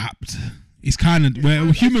tapped. It's kind of,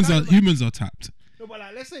 humans are tapped. No, but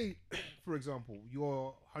like, let's say, for example,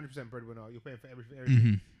 you're 100% breadwinner. You're paying for everything.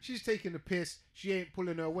 Mhm. She's taking the piss. She ain't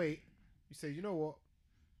pulling her weight. You say, you know what?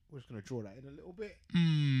 We're just gonna draw that in a little bit,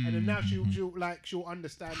 and then now she'll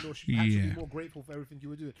understand, or she'll actually be more grateful for everything you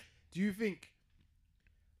were doing. Do you think,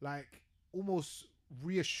 like, almost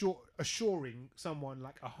assuring someone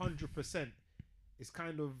like 100% is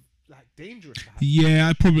kind of like dangerous?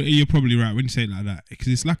 Yeah, you're probably right when you say it like that, because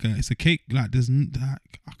it's a cake. Like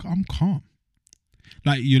I'm calm.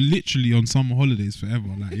 Like you're literally on summer holidays forever.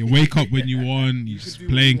 Like you wake up when you want, you're just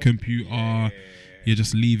playing computer. You're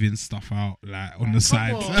just leaving stuff out like on the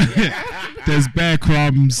side. There's bare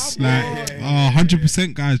crumbs. Like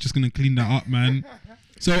 100% guys just gonna clean that up, man.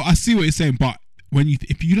 So I see what you're saying, but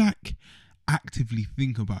if you like actively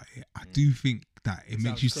think about it, I do think that it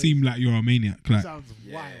makes you seem like you're a maniac. Like, it sounds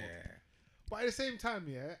wild. But at the same time,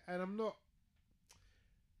 and I'm not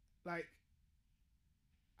like,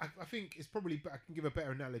 I think it's probably I can give a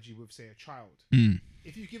better analogy with, say, a child.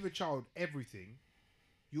 If you give a child everything,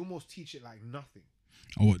 you almost teach it like nothing.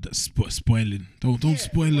 Oh, that's spoiling. Don't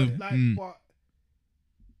spoil them. Like, but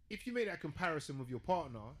if you make that comparison with your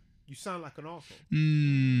partner, you sound like an arsehole.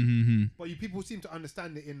 Mm-hmm. But people seem to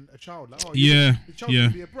understand it in a child. Like, the child's gonna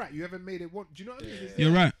be a brat. You haven't made it. Do you know what I mean?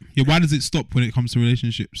 You're right. Yeah. Why does it stop when it comes to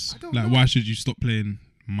relationships? I don't know. Why should you stop playing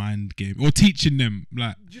mind game or teaching them?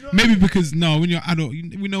 Like, maybe because when you're adult,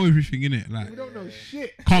 we know everything in it. Like, we don't know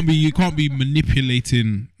shit. You can't be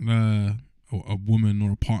manipulating a woman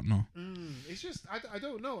or a partner. It's just I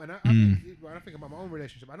don't know, and I think, when I think about my own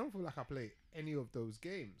relationship, I don't feel like I play any of those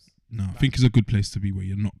games. No, I think it's a good place to be where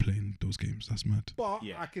you're not playing those games. That's mad. But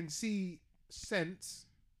I can see sense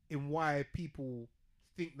in why people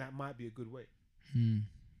think that might be a good way.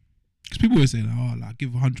 Because people always say, like, give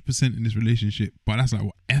 100% in this relationship, but that's like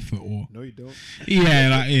what effort or. No, you don't.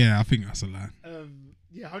 I think that's a lie.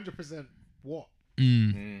 100% what?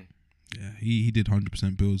 Yeah, he did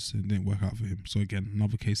 100% bills and it didn't work out for him. So again,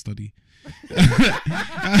 another case study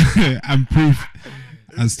and proof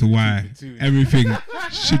as to why everything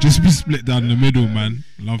should just be split down the middle, man.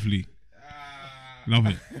 Lovely, love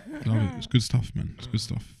it. It's good stuff, man. It's good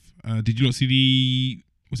stuff. Did you not see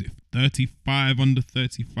was it 35 under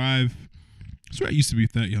 35? I swear it used to be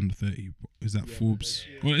 30 under 30. Is that Forbes?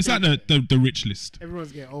 Well, it's like the rich list.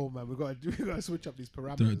 Everyone's getting old, man. We gotta switch up these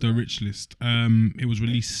parameters. The rich list. It was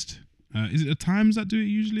released. Is it the Times that do it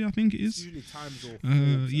usually? I think it is. It's usually Times or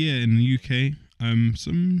Forbes, in the UK.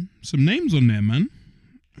 Some names on there, man.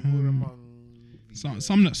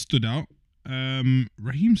 Some that stood out.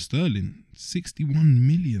 Raheem Sterling, 61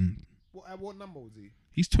 million. What number was he?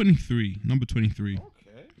 He's 23, number 23.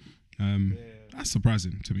 Okay. That's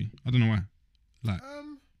surprising to me. I don't know why. Like,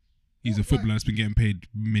 he's a footballer that's been getting paid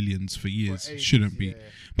millions for years. For ages, shouldn't be.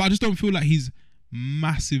 But I just don't feel like he's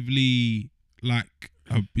massively like.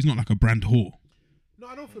 He's not like a brand whore. No,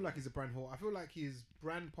 I don't feel like he's a brand whore. I feel like his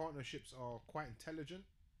brand partnerships are quite intelligent.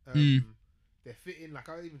 They're fitting. Like,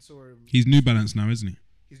 I even saw him. He's New Balance now, isn't he?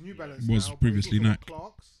 He's New Balance was now, previously Nike.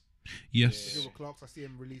 Clarks. Yes. Clarks. I see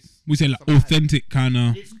him release. We say like authentic kind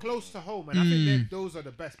of. It's close to home, and I think those are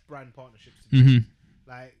the best brand partnerships. To do.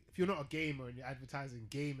 Like, if you're not a gamer and you're advertising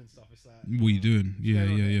game and stuff, it's like, what are you doing?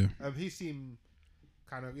 Yeah. He seemed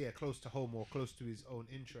kind of close to home or close to his own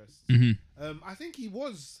interests. I think he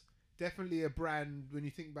was definitely a brand when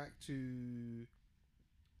you think back to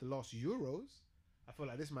the last Euros. I feel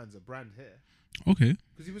like this man's a brand here. Okay.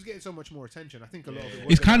 Because he was getting so much more attention. I think a lot of it.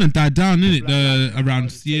 It's kind of died down, isn't it? Around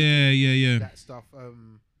that stuff.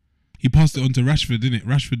 He passed it on to Rashford, didn't it?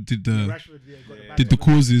 Rashford did the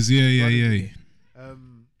causes. Yeah.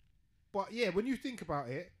 But when you think about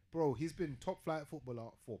it, bro, he's been top flight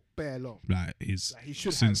footballer for bare long. Like he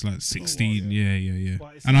should since have. like 16. Yeah.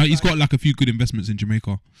 And he's got like a few good investments in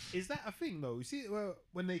Jamaica. Is that a thing though? You see,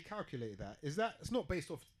 when they calculate that, it's not based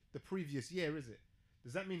off the previous year, is it?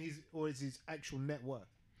 Does that mean is his actual net worth?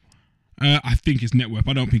 I think his net worth.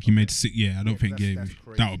 I don't think he made six. Yeah, I don't think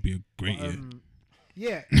that would be a great year.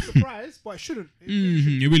 Yeah, surprise, but it shouldn't.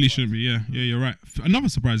 It really shouldn't be. Yeah, you're right. Another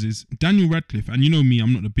surprise is Daniel Radcliffe, and you know me,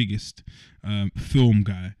 I'm not the biggest film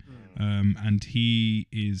guy, and he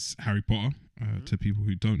is Harry Potter. To people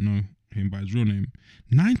who don't know him by his real name,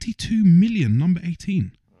 92 million, number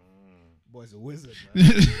 18. Boy's a wizard,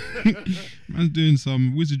 man. Man's doing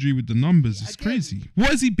some wizardry with the numbers. It's crazy.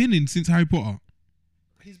 What has he been in since Harry Potter?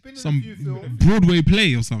 He's been in some a few films. Broadway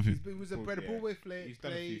play or something. He was a Broadway play.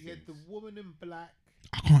 He had The Woman in Black.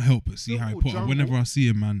 I can't help but see Harry Potter. Whenever I see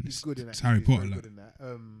him, man, it's Harry Potter. Good in that.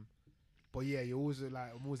 But yeah, you're always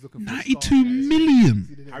like, I'm always looking for 92 million.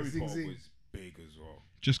 Harry Potter was big as well.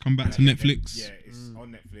 Just come back to Netflix. It's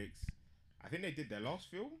on Netflix. I think they did their last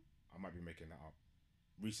film. I might be making that up.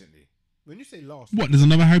 recently. When you say last, What? There's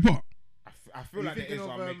another Harry Potter? I feel you like there thinking is.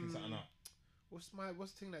 of, I'm making something up. what's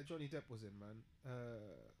the thing that Johnny Depp was in, man?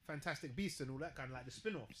 Fantastic Beasts and all that kind of like the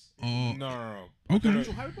spin-offs. Oh, No. okay.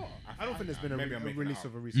 Actual Harry Potter. I don't think there's been maybe I'm a making release it up.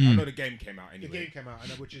 of a recent. I know the game came out The anyway. game came out,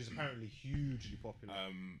 and which is apparently hugely popular.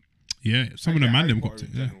 Yeah, some of And the man Harry them got Potter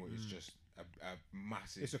it. in Yeah. general is just a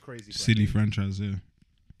massive. It's a crazy Silly franchise, yeah.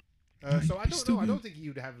 So I don't Still know. I good. don't think he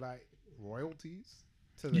would have like royalties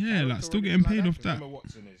to the Yeah, character like or still anything getting paid off but that. Emma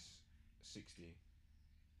Watson is 60.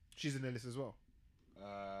 She's in the list as well.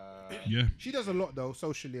 Yeah. She does a lot though,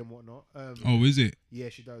 socially and whatnot. Oh, is it? Yeah,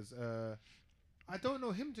 she does. I don't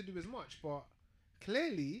know him to do as much, but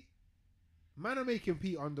clearly, man are making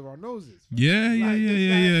Pete under our noses. Yeah.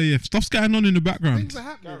 there's like- Stuff's going on in the background. Things are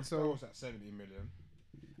happening. Gareth So Bale's at 70 million.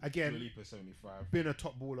 Dua again, Lipa 75. been a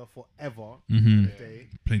top baller forever. Mhm. In the day.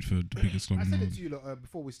 Played for the biggest club I in the said it world. to you lot,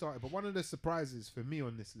 before we started, but one of the surprises for me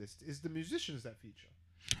on this list is the musicians that feature.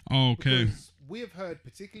 Oh, okay. Because we have heard,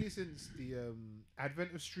 particularly since the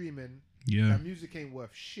advent of streaming, Yeah. that music ain't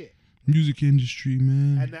worth shit. Music industry,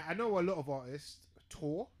 man. And I know a lot of artists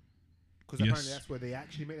tour because Yes. apparently that's where they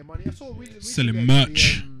actually make their money. I saw recently Selling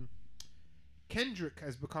actually, merch. Kendrick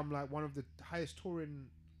has become like one of the highest touring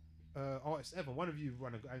artists ever. One of you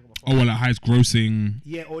run a I ain't got my Oh, phone. well, like highest grossing.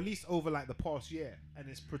 Yeah, or at least over like the past year, and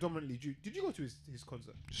it's predominantly due. Did you go to his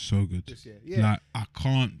concert So good. this year? Yeah. Like, I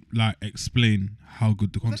can't, like, explain how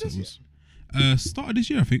good the Was that concert this was. Started this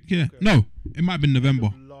year, I think. Yeah. Okay. No, it might have been November.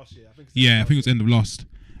 End of last year, I think. Yeah, I last think it was year. end of last.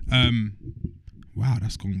 Wow,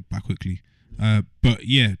 that's gone back quickly. But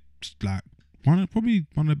yeah, just like probably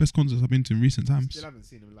one of the best concerts I've been to in recent times. Still haven't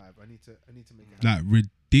seen him live. I need to make it happen.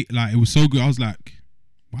 Like like it was so good. I was like,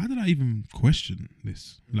 why did I even question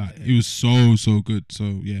this? Like it was so good.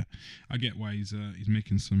 So yeah, I get why he's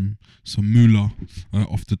making some moolah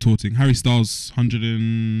off the tour thing. Harry Styles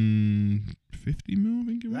 150 mil, I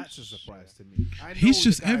think it was. That's a surprise to me. I know He's the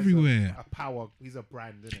just guy's everywhere. A power. He's a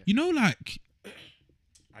brand, isn't it? You know, like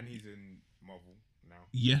And he's in Marvel now.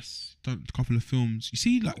 yes, done a couple of films. You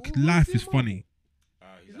see, like who's life in is funny.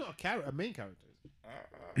 He's not a main character.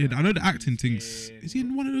 Yeah, I know the acting things. Is he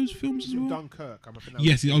in one of those films as well? Dunkirk. I think that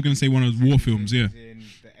Yes, I was going to say one of those war films. Yeah. He's in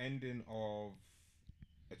the ending of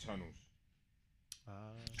Eternals.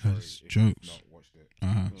 That's If you've jokes. not watched it.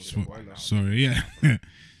 So, sorry, yeah. 10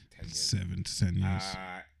 years. 7 to 10 years.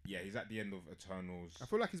 Yeah, he's at the end of Eternals. I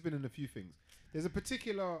feel like he's been in a few things. There's a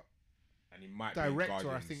particular And he might be in director, I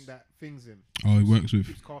Guardians. think, that things him. Oh, he works with.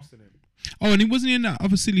 Keeps casting him. Oh, and he wasn't in that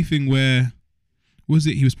other silly thing where was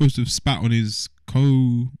it? He was supposed to have spat on his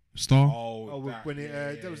co-star. Oh, that, when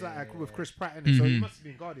yeah, there was that yeah, with yeah. Chris Pratt in it. So he Mhm. must be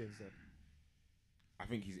in Guardians then. I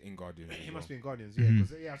think he's in Guardians. He as must be well. in Guardians, yeah. Mhm.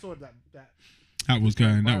 'Cause, yeah, I saw that. That was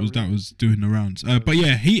going going. That viral, was doing the rounds. But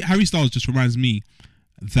yeah, Harry Styles just reminds me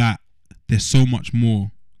that there's so much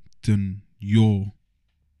more than your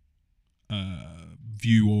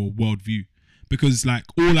view or world view. Because like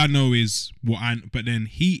all I know is but then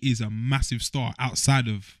he is a massive star outside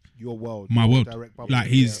of Your world. my your world. direct bubble, Like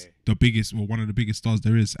yeah. he's the biggest, or one of the biggest stars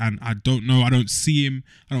there is. And I don't know, I don't see him,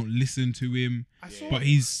 I don't listen to him. I saw But when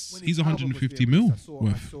he's his album was 150 being mil released, I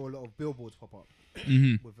worth. saw a lot of billboards pop up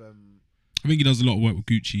Mhm. with I think he does a lot of work with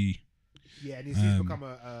Gucci. yeah, and he's become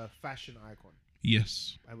a fashion icon,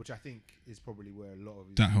 Yes, which I think is probably where a lot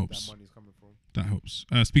of That helps. that money's coming from. that helps.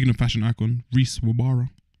 Speaking of fashion icon, Reese Wabara,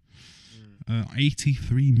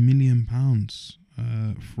 £83 million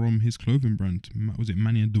from his clothing brand. Was it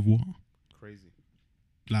Mania Devoir? Crazy.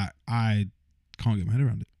 Like I can't get my head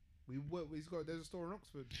around it. There's a store in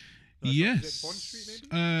Oxford. No, it's not- Yes. is it Bond Street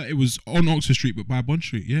maybe? It was on Oxford Street, but by Bond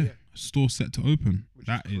Street. Yeah, Yeah. store set to open. Which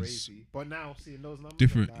That is is crazy. But now seeing those numbers,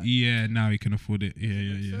 different. I'm like, Yeah, now he can afford it.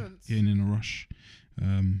 Yeah. makes sense. He ain't in a rush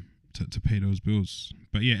to pay those bills.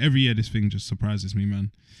 But yeah, every year this thing just surprises me,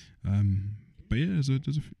 man. But yeah,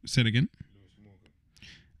 say it again.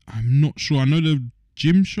 I'm not sure. I know the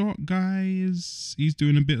Gymshark guy he's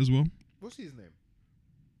doing a bit as well. What's his name?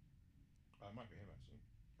 It might be him actually.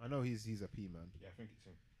 I know he's a P man. Yeah, I think it's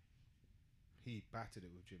him. He battered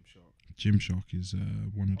it with Gymshark. Gymshark is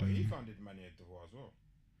one of Oh, he the. founded Mania Devoir as well.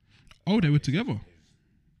 Oh, they were It's together. on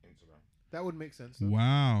his Instagram. That would make sense. Though.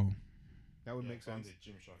 Wow. That would Yeah, make sense. founded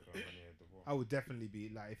Gymshark and Mania Devoir. I would definitely be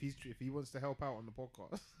like if he wants to help out on the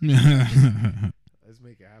podcast, let's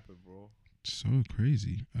make it happen, bro. So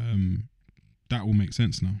crazy. That will make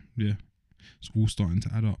sense now. Yeah, it's all starting to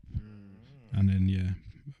add up. And then yeah,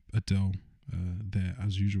 Adele there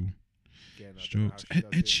as usual. Again, I don't know Strokes. how she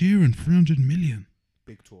Ed does it. Sheeran, 300 million.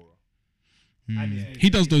 Big tourer. Mm. And he's- He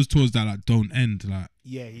does those tours that like don't end. Like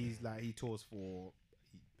Yeah, he tours for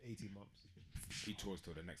 18 months. He tours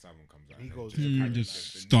till the next album comes out. He and goes then to carry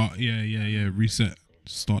just the start. new- Yeah. Reset.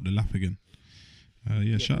 start the lap again.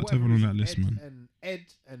 Yeah, shout out for to everyone on whatever that list, reason, man. Ed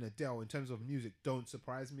and Adele, in terms of music, don't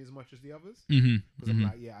surprise me as much as the others. Mm-hmm. Because I'm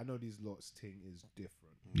like, yeah, I know these lots thing is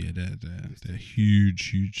different. Yeah, they're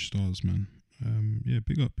huge stars, man. Yeah,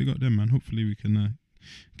 big up them, man. Hopefully we can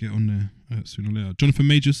get on there sooner or later. Jonathan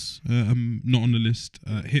Majors, not on the list.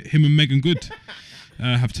 Him and Megan Good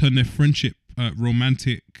have turned their friendship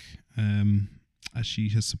romantic as she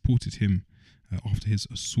has supported him after his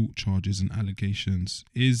assault charges and allegations.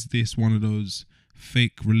 Is this one of those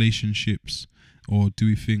fake relationships, or do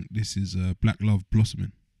we think this is black love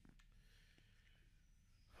blossoming?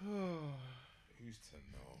 Who's to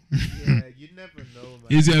know? Yeah, you never know, man.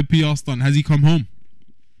 Is it a PR stunt? Has he come home?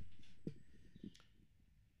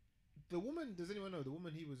 The woman, does anyone know? The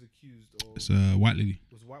woman he was accused of It's a white lady.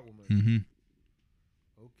 was a white woman.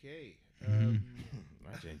 Mm-hmm. Okay.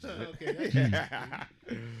 That changes it. Okay, that changes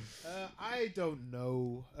things. I don't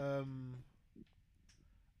know.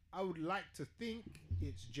 I would like to think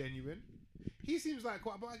it's genuine. He seems like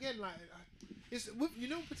quite, but again, like it's with,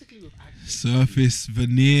 particularly with actors. Surface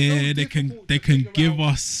veneer. So They can difficult to figure give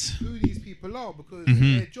out us. who these people are, because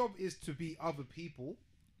Mhm. their job is to be other people,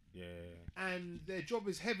 Yeah. and their job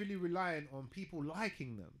is heavily reliant on people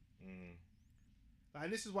liking them. Like,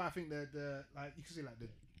 and this is why I think that the like you can see like the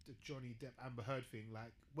Johnny Depp Amber Heard thing,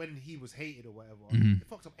 like when he was hated or whatever, Mhm. it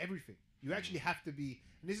fucks up everything. You actually have to be,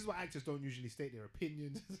 and this is why actors don't usually state their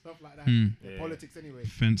opinions and stuff like that. Mm. Politics anyway.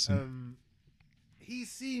 Fencing. He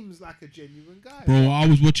seems like a genuine guy. Bro, I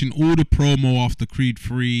was watching all the promo after Creed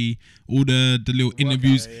 3, all the little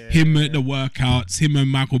interviews, him at the workouts, him and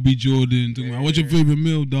Michael B. Jordan, talking about, what's your favorite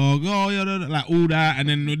meal, dog? Oh, yeah, like all that, and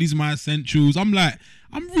then these are my essentials. I'm like,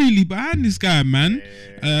 I'm really behind this guy, man.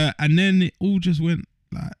 And then it all just went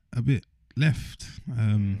like a bit left,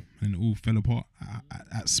 and it all fell apart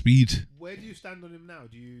at speed. Where do you stand on him now?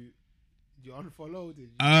 Do you unfollow?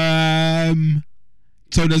 Did you...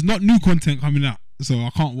 So there's not new content coming out, so I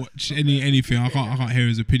can't watch anything. I can't hear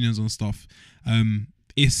his opinions on stuff.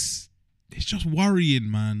 It's just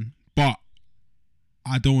worrying, man. But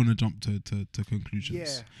I don't want to jump to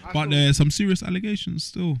conclusions. Yeah, but there's some serious allegations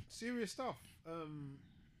still. Serious stuff.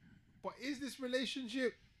 But is this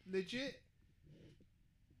relationship legit?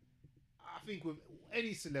 I think with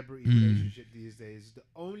any celebrity relationship these days, the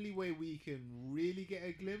only way we can really get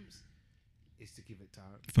a glimpse is to give it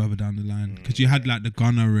time. Further down the line, because you had like the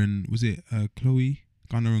Gunner and was it Chloe?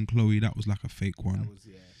 Gunner and Chloe. That was like a fake one. That was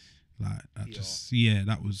like that PR.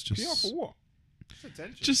 that was just PR for what? Just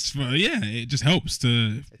attention. Just for it just helps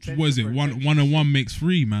to Attention what is it for one attention. and one makes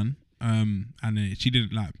three, man. And then she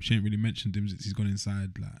didn't really mention him since he's gone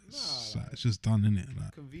inside. Like, it's just done, innit?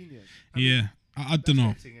 Like, convenient. I don't know.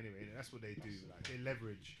 That's their thing anyway. That's what they do. Like they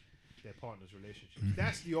leverage their partner's relationship.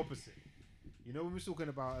 That's the opposite. You know when we're talking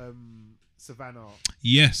about Savannah.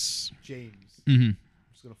 Yes. James. Mm-hmm. I'm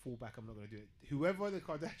just gonna fall back. I'm not gonna do it. Whoever the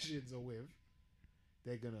Kardashians are with,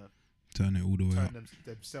 they're gonna Turn it all the way up.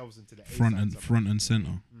 themselves into the front and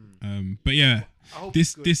center. But yeah,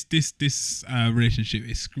 this relationship,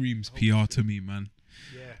 it screams PR to me, man.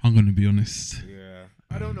 Yeah. I'm gonna be honest. Yeah.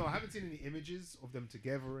 I don't know. I haven't seen any images of them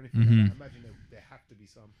together or anything like that. I imagine there have to be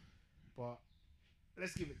some, but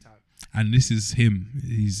let's give it time. And this is him.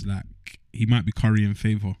 He's like, he might be currying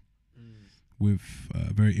favor with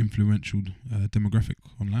a very influential demographic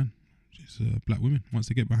online, which is black women. Once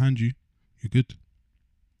they get behind you, you're good.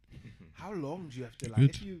 How long do you have to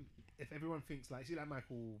like? If everyone thinks like, see, like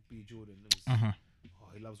Michael B. Jordan, it was, oh,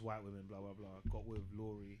 he loves white women, blah blah blah. Got with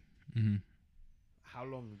Lori. How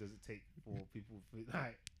long does it take for people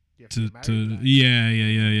like you have to get married,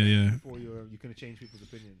 yeah. Before you're gonna change people's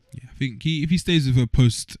opinions. Yeah, I think if he stays with her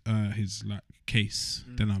post his like case,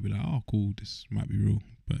 then I'll be like, oh cool, this might be real.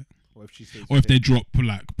 But or if they drop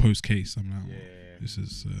like post case, I'm like, this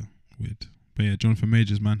is weird. But yeah, Jonathan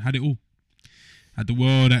Majors, man, had it all. Had the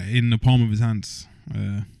world in the palm of his hands.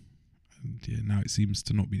 And yeah, now it seems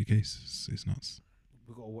to not be the case. It's nuts.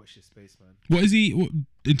 We've got to watch this space, man. What is he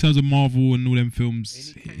in terms of Marvel and all them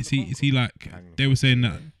films? Is he like, they were saying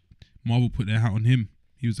that Marvel put their hat on him.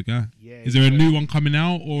 He was the guy. Yeah, is there a new one coming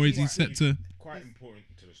out, or is he set to? Quite important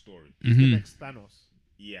to the story. He's the next Thanos.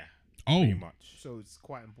 Yeah. Oh. Pretty much. So it's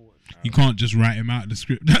quite important. You can't just write him out of the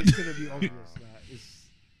script. It's gonna be obvious.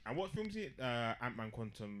 And what film's it? Ant-Man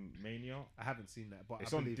Quantum Mania. I haven't seen that, but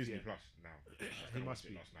it's I on believe, Disney yeah. Plus now. He must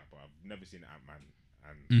be. Last night, but I've never seen Ant-Man.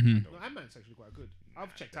 And No, Ant-Man's actually quite good.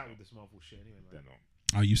 I've checked out with this Marvel shit anyway, man. They're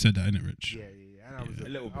not. Oh, you said that, innit, Rich? Yeah. And I was a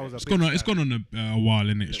little bit. It's gone on a while,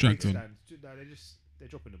 innit? It's dragged on. They're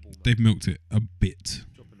dropping the ball, man. They've milked it a bit.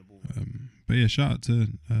 Dropping the ball, but yeah, shout out to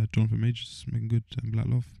Jonathan Majors, making good and Black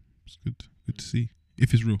Love. It's good to see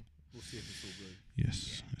if it's real. We'll see if it's all good.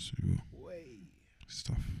 Yes, we will.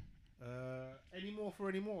 Stuff. Any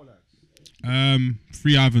more, lads?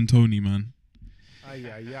 Free Ivan Toney, man.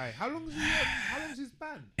 Aye. How long is his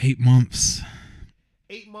ban? 8 months.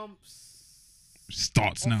 8 months.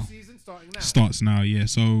 Starts now. Season starting now. Starts now, yeah.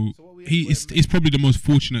 So it's probably the most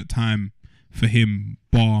fortunate time for him,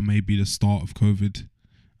 bar maybe the start of COVID,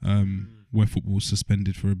 where football was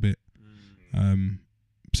suspended for a bit.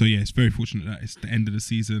 So yeah, it's very fortunate that it's the end of the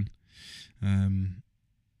season.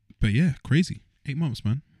 But yeah, crazy. 8 months,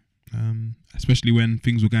 man. Especially when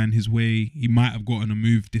things were going his way. He might have gotten a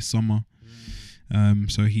move this summer.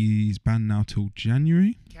 So he's banned now till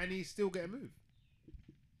January. Can he still get a move?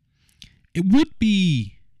 It would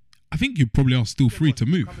be. I think you probably are still free to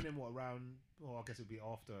move. Coming in around? Oh, I guess it'd be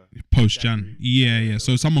after. Post Jan. Yeah.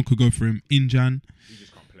 So someone could go for him in Jan. He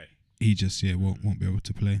just can't play. He just won't be able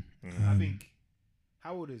to play. I think.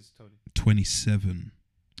 How old is Tony? 27.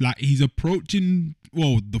 Like he's approaching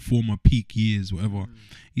the former peak years, whatever.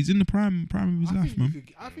 He's in the prime of his life, man.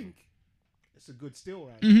 I think it's a good steal,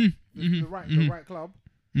 right? The right club.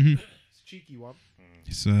 Mm-hmm. It's a cheeky one.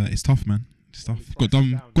 It's tough, man. It's tough. Got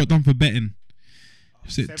done for betting.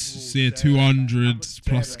 Say 200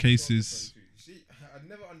 plus cases. See, I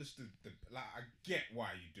never understood I get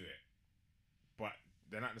why you do it, but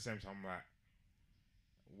then at the same time, like,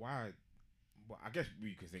 why? Well, I guess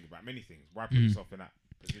we could think about many things. Why put yourself in that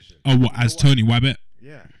position? Oh, what as Tony? Why bet?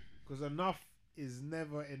 Yeah, because enough is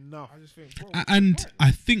never enough. I just think,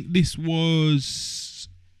 I think this was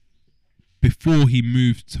before he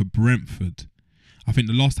moved to Brentford. I think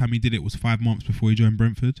the last time he did it was 5 months before he joined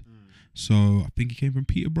Brentford. So I think he came from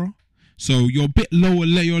Peterborough. So you're a bit lower,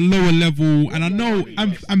 you're lower level, and I know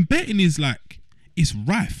I'm betting is like it's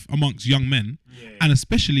rife amongst young men, and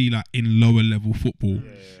especially like in lower level football.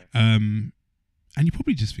 And you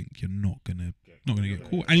probably just think you're not gonna get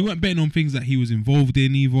caught, and you weren't betting on things that he was involved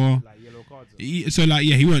in either. Like yellow cards.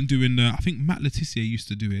 He weren't doing the. I think Matt Letizia used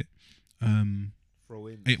to do it.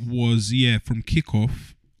 Throw-ins. It was from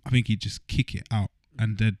kickoff. I think he'd just kick it out,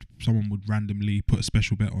 and then someone would randomly put a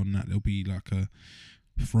special bet on that. There'll be like a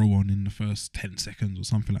throw on in the first 10 seconds or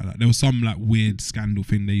something like that. There was some like weird scandal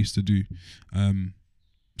thing they used to do.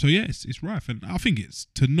 So yeah, it's rife, and I think it's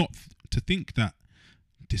to think that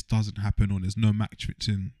this doesn't happen or there's no match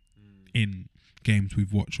fixing in games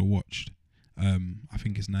we've watched. I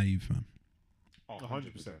think it's naive, man.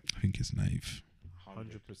 100%. I think it's naive.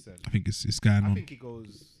 100%. I think it's going on. I think it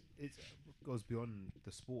goes beyond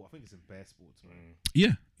the sport. I think it's in bare sports, man.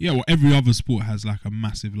 Yeah. Well, every other sport has like a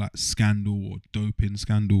massive like scandal or doping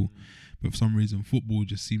scandal, but for some reason football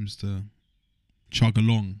just seems to chug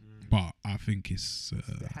along. But I think it's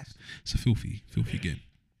a filthy game.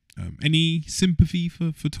 Any sympathy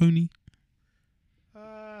for Tony?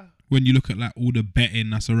 When you look at like all the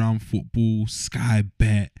betting that's around football, Sky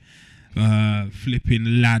Bet, flipping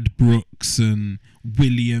Ladbrokes and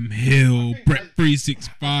William Hill, Brett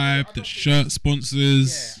 365, the shirt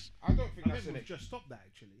sponsors. I don't think that's we've just stopped that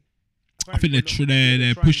actually. I think they're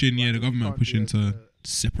pushing. The government pushing to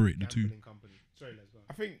separate the two. Sorry, let's go.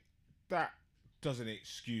 I think that doesn't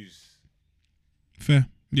excuse. Fair.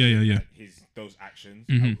 Yeah. Like those actions,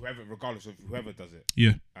 regardless of whoever does it.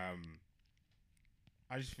 Yeah.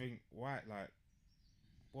 I just think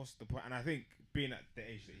what's the point? And I think being at the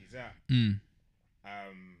age that he's at,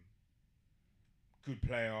 good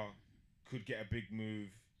player, could get a big move.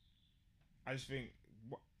 I just think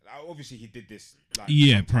obviously he did this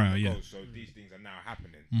prior, ago, so these things are now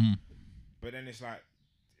happening. But then it's like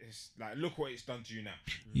look what it's done to you now.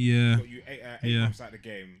 Yeah. Got you 8 months out of the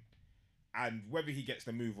game, and whether he gets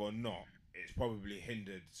the move or not, it's probably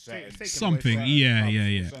hindered something.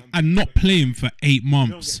 And not playing for 8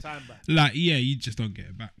 months, you just don't get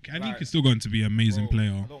it back. And he can still go on to be an amazing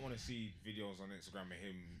player. I don't want to see videos on Instagram of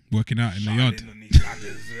him working out in the yard. On these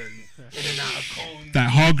ladders and in and out of cones. That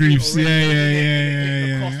Hargreaves,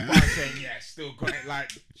 The crossbar saying, still got it.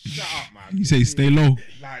 Like, shut up, man. You say stay low.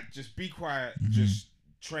 Like, just be quiet. Just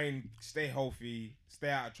train, stay healthy, stay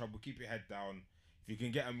out of trouble, keep your head down. If you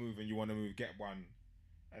can get a move and you want to move, get one.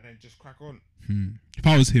 And then just crack on. If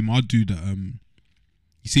I was him, I'd do that.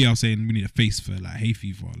 You see, I was saying we need a face for like hay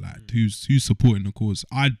fever, like who's supporting the cause.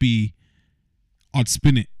 I'd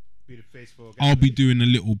spin it. Be the face for. I'll be doing a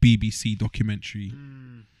little BBC documentary,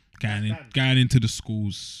 going into the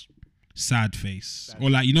schools, sad face, or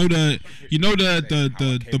like the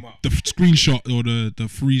screenshot or the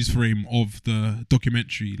freeze frame of the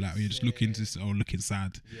documentary, like when you're just looking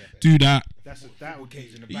sad. Do that. That would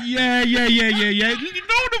keep in the back. Yeah. You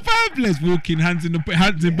know the vibe. Let's walking hands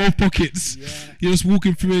in both pockets. You're just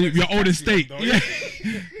walking through your old estate.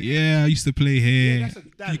 Yeah. I used to play here.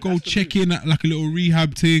 You go check in at like a little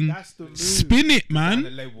rehab thing. That's the move. Spin it, man.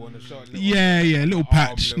 Yeah, little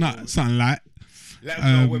patch, something like. Let us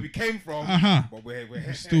know where we came from. But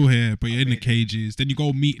we're still here, but you're in the cages. Then you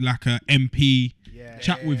go meet like a MP,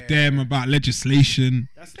 chat with them about legislation.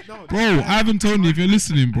 Bro, Ivan Tony, if you're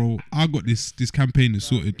listening, bro, I got this campaign is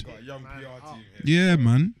sorted. Got a young PR team here. Yeah,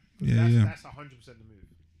 man. Yeah. That's 100% the move.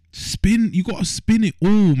 Spin, you gotta spin it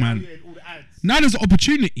all, man. Now there's an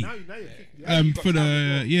opportunity. For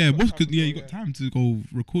the you got time to go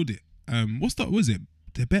record it. Was it?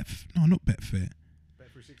 The not Betfair.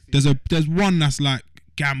 There's one that's like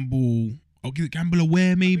Gamble. Is it Gamble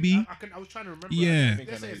Aware maybe? I was trying to remember. Yeah.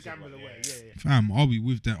 Let's say it's Gamble Aware. Yeah. Fam, I'll be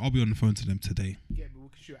with them. I'll be on the phone to them today. We can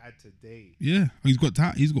shoot ad today. Yeah, he's got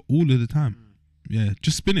all of the time. Yeah,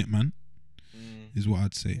 just spin it, man. Is what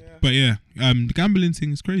I'd say. Yeah. But yeah, the gambling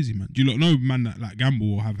thing is crazy, man. Do you not know man that like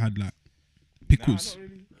gamble or have had like pickles? Nah, not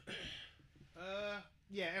really.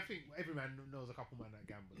 Yeah, I think every man knows a couple man that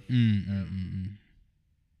gamble.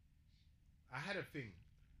 I had a thing.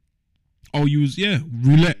 Oh, you was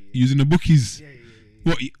roulette using the bookies. Yeah.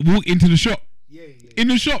 What? Walk into the shop. Yeah. In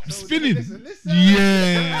the shop, So spinning. Listen.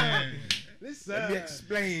 Yeah. Listen. Let me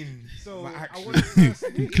explain. So my I actions. want to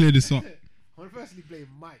firstly, Clear this up. I want to firstly blame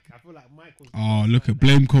Mike. I feel like Mike was. Oh, look at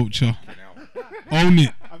blame culture. Own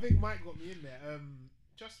it. I think Mike got me in there.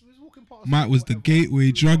 Just was walking past. Mike was the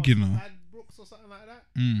gateway drug, you know. Brooks or something like that.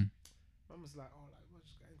 Mm. I was like, we'll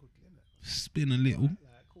just go and quickly in there. Spin a little.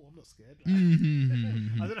 Like, cool, I'm not scared. Like,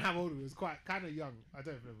 Mm-hmm. I don't know how old he was. Quite kind of young. I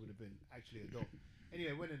don't know if it would have been actually a dog.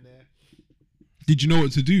 Anyway, went in there. Did you know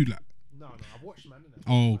what to do? Like, No, I watched man. Innit?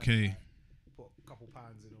 oh, okay. Put a couple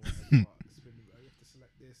pounds in or whatever. Spin, you have to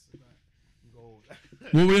select this and that. And go.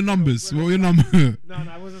 What were your numbers? What were your numbers? No,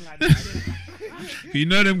 I wasn't like that. You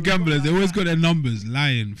know them gamblers, they always got their numbers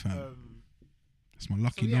lying, fam. That's my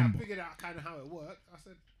lucky number. I figured out kind of how it worked. I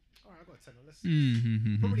said, all right, I got a tenner. Let's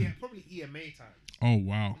Mm-hmm. probably EMA time. Oh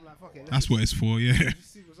wow, I'm like, fuck it. that's what it's for, yeah. Let's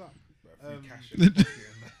just see what's up.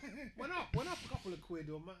 Went up a couple of quid,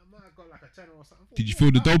 or might have got like a tenner or something. Did you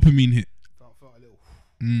feel the dopamine hit? Felt a little.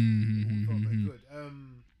 Mm-hmm. Felt very good.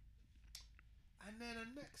 And then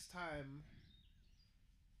the next time.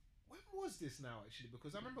 When was this now actually?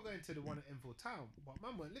 Because I remember going to the one at Enfield Town, but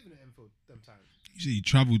man weren't living at Enfield them times. Usually you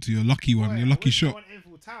travel to your lucky one, your lucky shop. I went to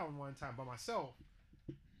Enfield Town one time by myself,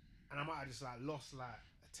 and I might have just like lost like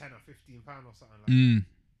a £10 or £15 or something like that.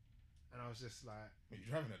 And I was just like, Were you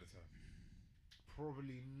driving at the time?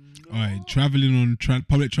 probably not. Alright, traveling on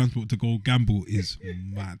public transport to go gamble is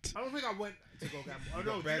mad. I don't think I went to go gamble. Oh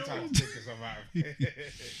no, Bad do you know time what? to take yourself out.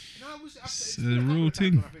 No, it was. It's been a couple real of times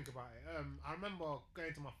thing. When I think about it, I remember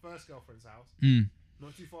going to my first girlfriend's house,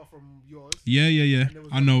 not too far from yours. Yeah. And there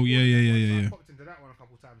was I one know. before Yeah. that one, so I popped into that one a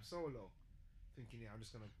couple times solo, thinking, I'm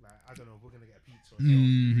just gonna like, I don't know, we're gonna get a pizza. Or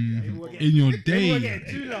maybe we're getting- In your maybe we're day.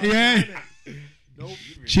 getting too low, Yeah. innit? Nope.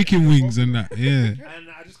 Chicken wings and that, yeah.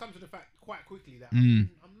 And I just come to the fact quite quickly that I'm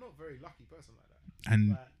not a very lucky person like that. And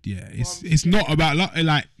Like, yeah, well, it's not about luck.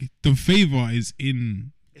 Like the favor is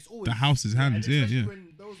in it's always the house's hands. and Yeah, especially yeah.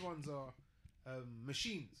 when those ones are Bro,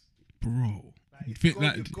 machines. Like, you if think you're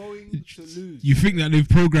that going to lose. you think that they've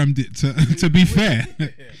programmed it to be fair?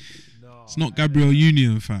 No, It's not Gabriel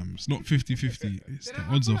Union, fam. It's not 50-50. It's Then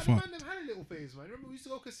the odds I are feel like fucked. the man them had a little phase, man. Remember we used to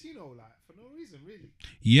go casino like for no reason, really.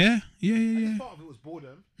 Yeah. I guess part of it was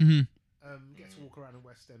boredom. Mhm. Get to walk around in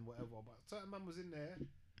West End, whatever. But certain man was in there,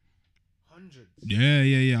 hundreds.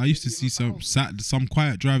 Yeah. I used to see some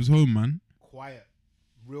quiet drives home, man. Quiet,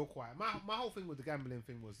 real quiet. My whole thing with the gambling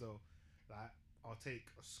thing was though, like I'll take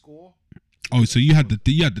a score. Oh, so you had the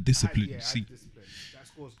I had discipline. the See, discipline. That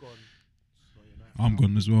score's gone. It's not your night. I'm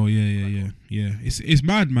gone as well. Yeah. It's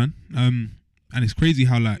mad, man. And it's crazy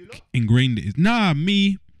how like ingrained it is. Nah,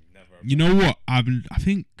 me. Never. You know what? I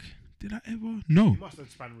think did I ever? No. You must have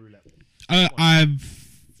spun roulette.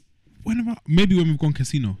 Maybe when we've gone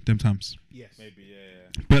casino, them times. Yes. Maybe,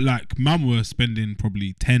 yeah. But like, man were spending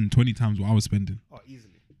probably 10, 20 times what I was spending. Oh,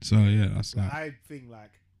 easily. So yeah, that's like. I think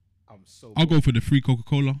like I'm so. I'll go for the free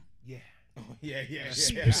Coca-Cola. Yeah. Oh, yeah.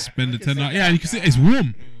 Spend the $10. Yeah, you can see it's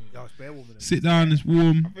warm. Yo, it's bare warm in Sit down, it's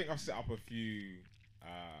warm. I think I've set up a few.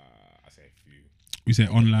 I say a few. We say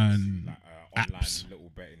online Like, apps.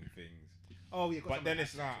 little betting things. Oh yeah. But then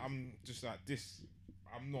it's like I'm just like this.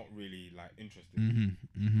 I'm not really like interested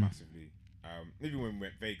Mm-hmm. massively. Even when we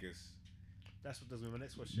went Vegas, That's what does me. My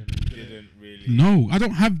next question. Didn't really. No, I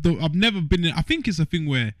don't have the. I've never been in. I think it's a thing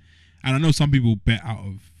where, and I know some people bet out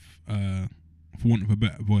of, for want of a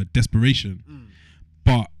better word, desperation.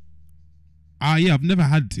 But, yeah, I've never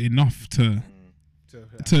had enough to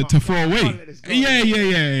throw away.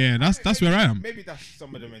 Yeah. That's where I am. Maybe that's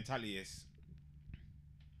some of the mentality is.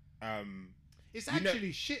 It's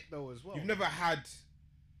actually shit though as well. You've never had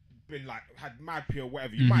mad pee or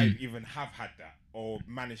whatever. You might even have had that or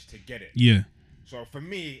managed to get it. Yeah. So for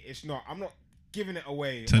me, it's not. I'm not giving it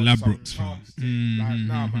away to on Labrooks, some chance to,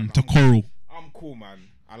 nah, man. To Coral. I'm cool, man.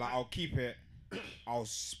 I'll keep it. I'll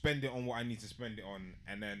spend it on what I need to spend it on,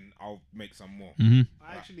 and then I'll make some more. Mm-hmm.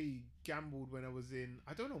 I actually gambled when I was in.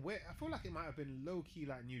 I don't know where. I feel like it might have been low key,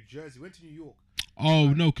 like New Jersey. Went to New York. Oh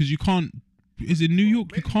no, because you can't. Is it New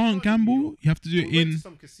York? You can't gamble. You have to do it in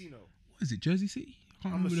some casino. What is it? Jersey City? I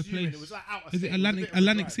can't remember the place. It was like out. Is it Atlantic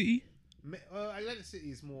City? Atlantic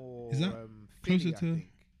City is more. Is that Philly, closer to?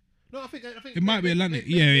 No, I think it might be Atlantic.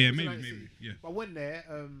 Yeah, maybe. Yeah. But I went there,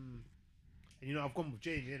 and I've gone with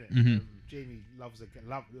Jamie, innit? Mm-hmm. Jamie loves or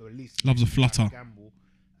at least loves a flutter. Gamble.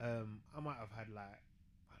 I might have had like,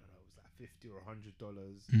 I don't know, it was like $50 or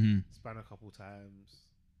 $100. Mm-hmm. Spent a couple times.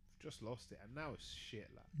 Just lost it, and now it's shit.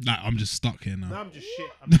 Like I'm just stuck here now. Now I'm just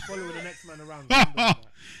shit. I'm just following the next man around. Gambling,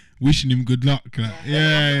 wishing him good luck. I'm not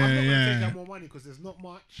gonna take out more money because there's not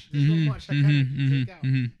much. There's not much I can take out.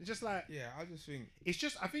 It's just like I just think it's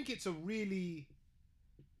just. I think it's a really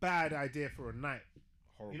bad idea for a night.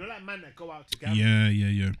 Horrible. You know, like man that go out to gamble. Yeah.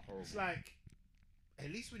 Horrible. It's like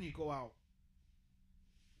at least when you go out,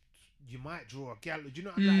 you might draw a gal. Do you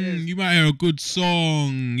know? You might hear a good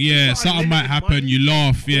song. Yeah, something might happen. Money, you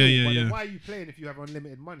laugh. cool, Yeah. Then why are you playing if you have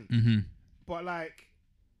unlimited money? Mm-hmm. But like,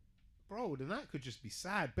 bro, the night could just be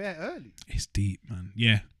sad, bare early. It's deep, man.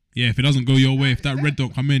 Yeah. If it doesn't go your way, if that red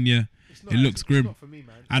don't come in, it looks grim. It's not for me,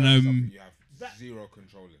 man. And you have zero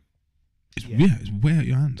controlling. It's way out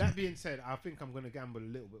your hands. That being said, I think I'm gonna gamble a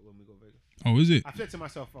little bit when we go Vegas. Oh, is it? I said to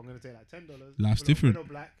myself, I'm gonna take like $10. Life's different. Red or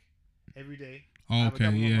black every day. Oh, okay.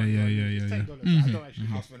 Yeah. $10. I don't actually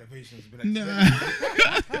House renovations been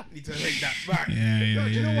expensive. Need to take that back. Yeah.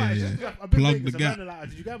 Do you know what? It's just, I've been Plug Vegas, the gap. and like,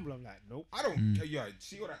 did you gamble? I'm like, nope. I don't. Yeah,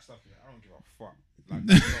 see all that stuff. Yeah, I don't give a fuck. Like,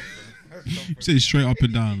 Say straight up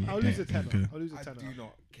and down. I'll lose a tenner. I'll lose a tenner. I do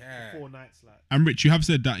not care. 4 nights, like. And Rich, you have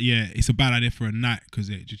said that it's a bad idea for a night because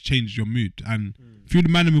it just changes your mood. And a few of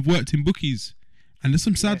the man have worked in bookies, and there's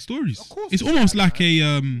some sad stories. Of course it's almost like a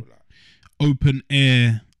open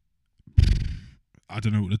air. I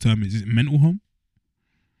don't know what the term is. Is it mental home?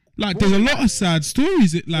 Like there's a lot of sad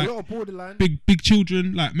stories. It like a lot of borderline. big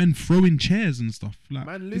children, like men throwing chairs and stuff. Like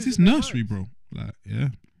is this nursery, bro? Like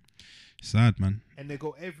sad, man. And they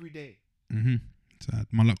go every day. Sad.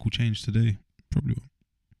 My luck will change today. Probably won't.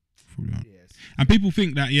 Yes. And people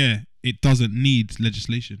think that it doesn't need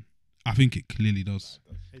legislation. I think it clearly does.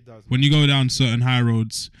 It does. When you go down certain high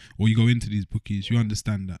roads or you go into these bookies, you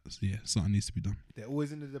understand that something needs to be done. They're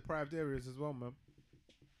always in the deprived areas as well, man.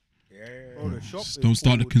 Yeah. Bro, the shop Just don't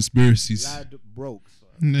start the conspiracies. Lad broke.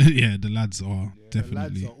 Yeah, the lads are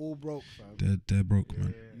definitely. The lads are all broke, fam. They're broke,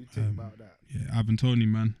 man. You think about that. Yeah, Ivan Toney,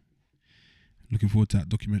 man. Looking forward to that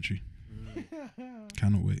documentary.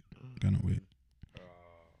 Cannot wait.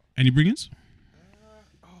 Any bring-ins?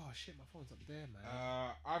 Oh shit, my phone's up there,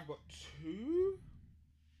 man. I've got 2.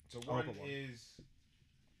 So one is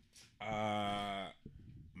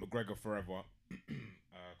McGregor Forever.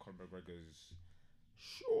 Conor McGregor's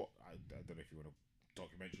short. I don't know if you want a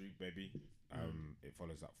documentary, maybe. It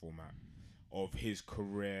follows that format of his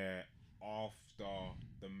career after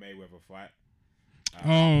the Mayweather fight.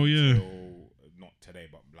 Until, not today,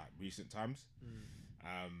 but like recent times.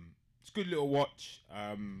 It's a good little watch.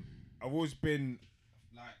 I've always been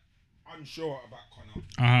like unsure about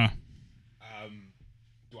Conor.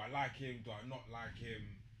 Do I like him? Do I not like him?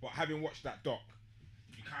 But having watched that doc,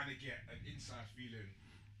 you kind of get an inside feeling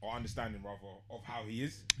or understanding rather of how he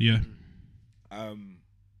is. Yeah.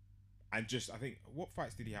 And just I think what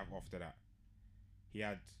fights did he have after that? He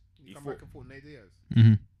come back and fought Nate Diaz.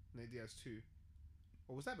 Nate Diaz 2.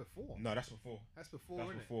 Or was that before? No, that's before. That's before.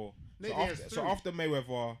 That's innit? before. So after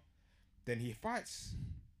Mayweather, then he fights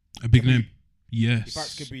a big name. Yes. He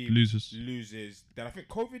fights Khabib, loses. Then I think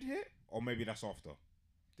COVID hit, or maybe that's after.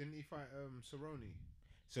 Didn't he fight Cerrone?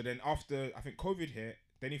 So then after I think COVID hit,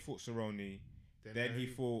 then he fought Cerrone. Then he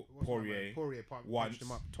fought Poirier. Poirier punched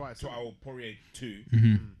him up twice. Poirier 2,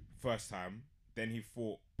 first time. Then he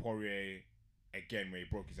fought Poirier again where he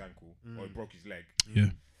broke his ankle or he broke his leg. Yeah.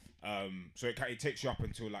 So it takes you up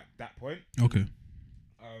until like that point. Okay.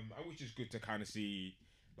 Which is good to kind of see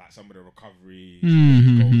like some of the recovery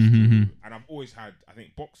he goes through. And I've always had, I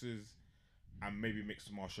think boxers and maybe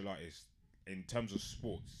mixed martial artists, in terms of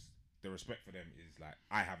sports, the respect for them is like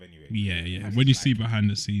I have anyway. Yeah. As When you it's see like, behind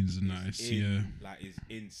the scenes and that, it's it's yeah. like it's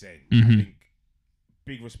insane. Mhm. I think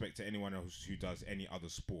big respect to anyone else who does any other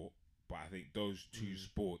sport, but I think those two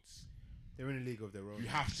sports, They're in a league of their own. you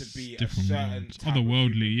have to be a Different certain worlds. type of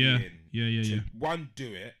Otherworldly, human yeah. being Yeah. to, one,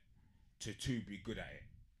 do it, to two, be good at it.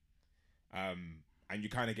 And you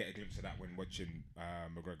kind of get a glimpse of that when watching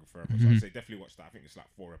McGregor Forever. So Mhm. I'd say definitely watch that. I think it's like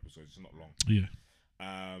 4 episodes. It's not long. Yeah.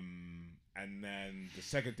 And then the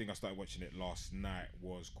second thing I started watching it last night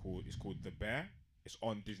was called The Bear. It's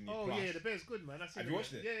on Disney Oh Plus. yeah, the Bear's good, man. Have you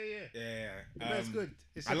watched it? Yeah. Yeah. The Bear's good.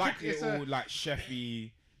 It's I a like cook- it's little a- like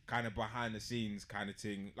chefy kind of behind the scenes kind of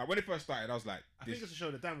thing. Like when it first started, I was like, I think it's a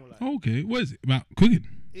show that Dan will like. Okay, what is it about cooking?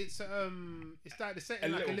 It's like the set A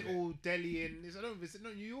in like a little little deli in. Is it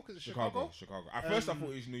not New York? Is it Chicago. Chicago? At first, I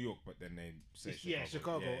thought it was New York, but then they said Chicago. Yeah,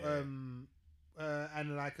 Chicago. Yeah.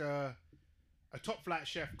 And like a top flight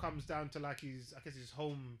chef comes down to like his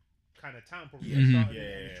home kind of town probably. Yeah. Started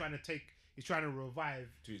it, Yeah. and he's trying to revive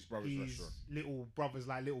To his brother's his restaurant. little brother's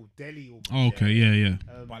like little deli. Or Okay, yeah.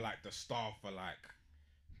 But like the staff are like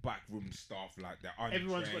backroom staff, like they're untrained,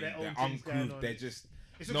 Everyone's got their own they're things going uncouth, on. they're just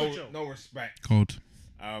It's a good show. no respect. Cold.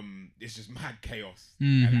 It's just mad chaos.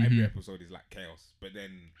 Mhm. And every episode is like chaos. But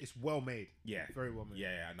then It's well made. yeah, Very well made.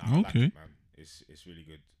 yeah, no, I like Okay. it, man. It's really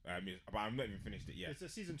good. But I'm not even finished it yet. It's a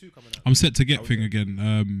season 2 coming out. I'm set to get That was thing it.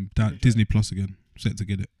 again. Disney Plus again. Set to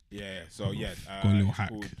get it. Yeah, so yeah, Got a little it's hack.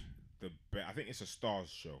 called I think it's a Stars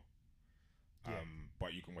show. Yeah.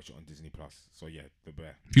 But you can watch it on Disney Plus. So yeah, The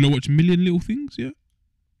Bear. You know, watch Million Little Things, yeah.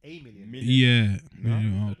 A million. Yeah. No?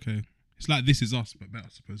 Yeah, okay. It's like This Is Us, but better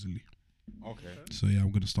supposedly. Okay. So yeah,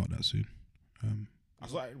 I'm gonna start that soon. I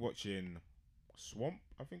started watching Swamp,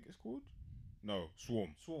 I think it's called. No,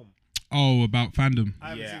 Swarm. Oh, about fandom. I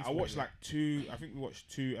haven't seen I Swamp watched yet. like 2. I think we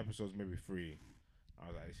watched 2 episodes, maybe 3. I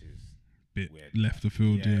was like, this is Bit weird. left the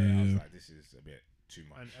field. I Yeah. was like, this is a bit too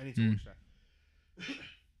much. I need to watch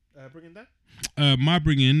that. Bring in that. My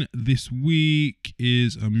bring in this week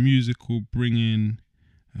is a musical bring in,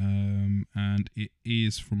 and it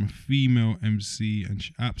is from a female MC, and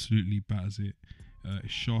she absolutely batters it.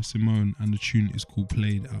 It's Shah Simone, and the tune is called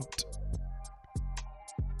Played Out.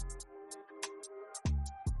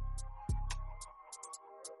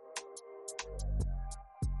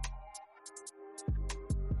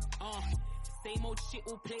 Same old shit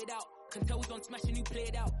all played out. Can tell we done smashing, you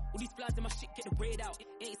played out. All these flies in my shit get the braid out.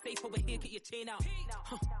 Ain't safe over here, get your chain out.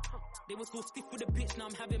 They was so stiff with a bitch, now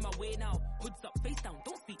I'm having my way now. Hoods up, face down,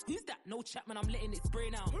 don't speak. Who's that? No chat, man, I'm letting it spray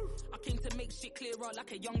now. I came to make shit clearer,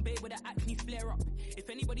 like a young babe with an acne flare up. If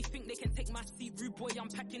anybody think they can take my seat, rude boy, I'm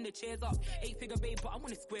packing the chairs up. 8-figure babe, but I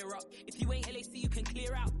wanna square up. If you ain't LAC, you can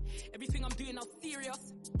clear out. Everything I'm doing now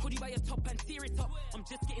serious. Hoodie by your top and tear it up. I'm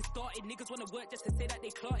just getting started. Niggas wanna work just to say that they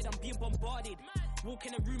clotted. I'm being bombarded. Walk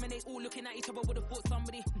in a room and they all looking at each other. Would've thought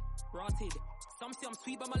somebody rotted. Some say I'm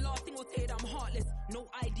sweet, but my last thing will say that I'm heartless. No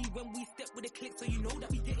ID when we step with a click, so you know that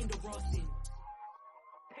we getting the roasting.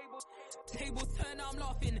 Tables turn, now I'm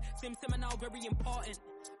laughing. Sim now very important.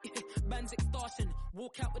 Band's extortion.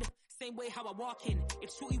 Walk out with the same way how I walk in.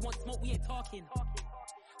 If shorty wants smoke, we ain't talking.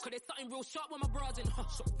 Cause there's something real sharp when my browsing.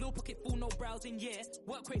 Shot flow pocket full, no browsing, yeah.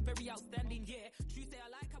 Work rate very outstanding, yeah. Tuesday I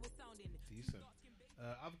like how it's sounding. Decent.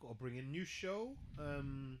 I've got to bring in new show.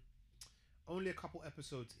 Only a couple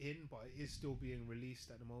episodes in, but it is still being released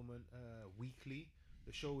at the moment, weekly.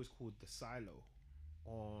 The show is called The Silo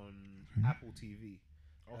on Apple TV.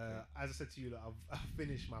 As I said to you, like, I've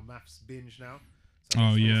finished my maths binge now. So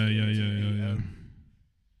Oh, it's yeah.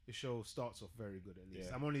 The show starts off very good, at least.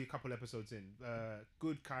 Yeah. I'm only a couple episodes in.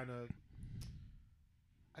 Good kind of,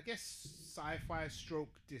 I guess, sci-fi stroke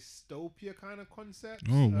dystopia kind of concept.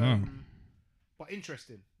 Oh, wow. But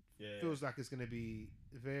interesting. Yeah. Feels like it's going to be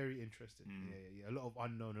very interesting. Yeah. A lot of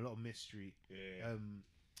unknown, a lot of mystery. Yeah.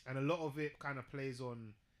 And a lot of it kind of plays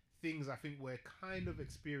on things I think we're kind of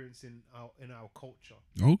experiencing in our culture.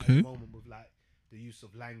 Okay. At the moment with like the use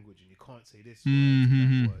of language, and you can't say this word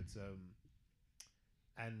and that words.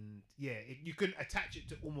 And yeah, you can attach it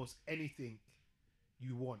to almost anything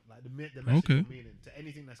you want, like the message or meaning to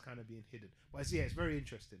anything that's kind of being hidden. But it's very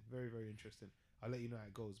interesting, very very interesting. I'll let you know how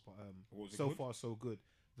it goes. But so far so good.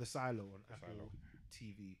 The Silo on Apple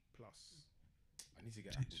TV Plus. I need to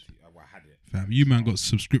get Apple TV. I had it. Fam, you man got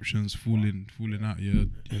subscriptions falling out your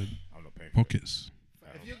I'm not paying pockets.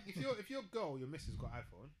 If your girl, your missus got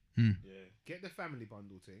iPhone, Yeah. get the family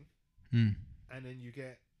bundle thing, and then you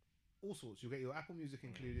get all sorts. You get your Apple Music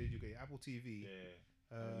included. You get your Apple TV. Yeah.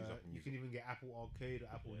 You can even get Apple Arcade or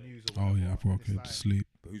Apple News. Or Oh whatever. yeah, Apple And it's Arcade like, sleep.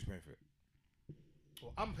 But who's paying for it?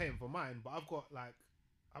 well, I'm paying for mine, but I've got like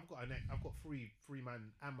I've got three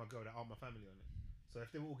man and my girl that are my family on it. So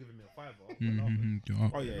if they were all giving me a $5,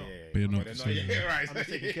 Oh yeah, But you're not. But they're not. Right. I'm just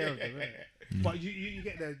taking care of them, innit? But you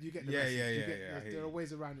get the message. There are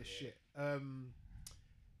ways around this shit.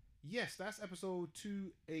 Yes, that's episode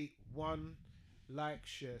 281. Like,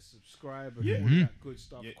 share, subscribe, and all of that good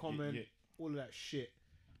stuff. Comment, all of that shit.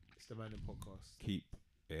 It's the Man Them Podcast. Keep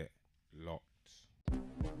it locked.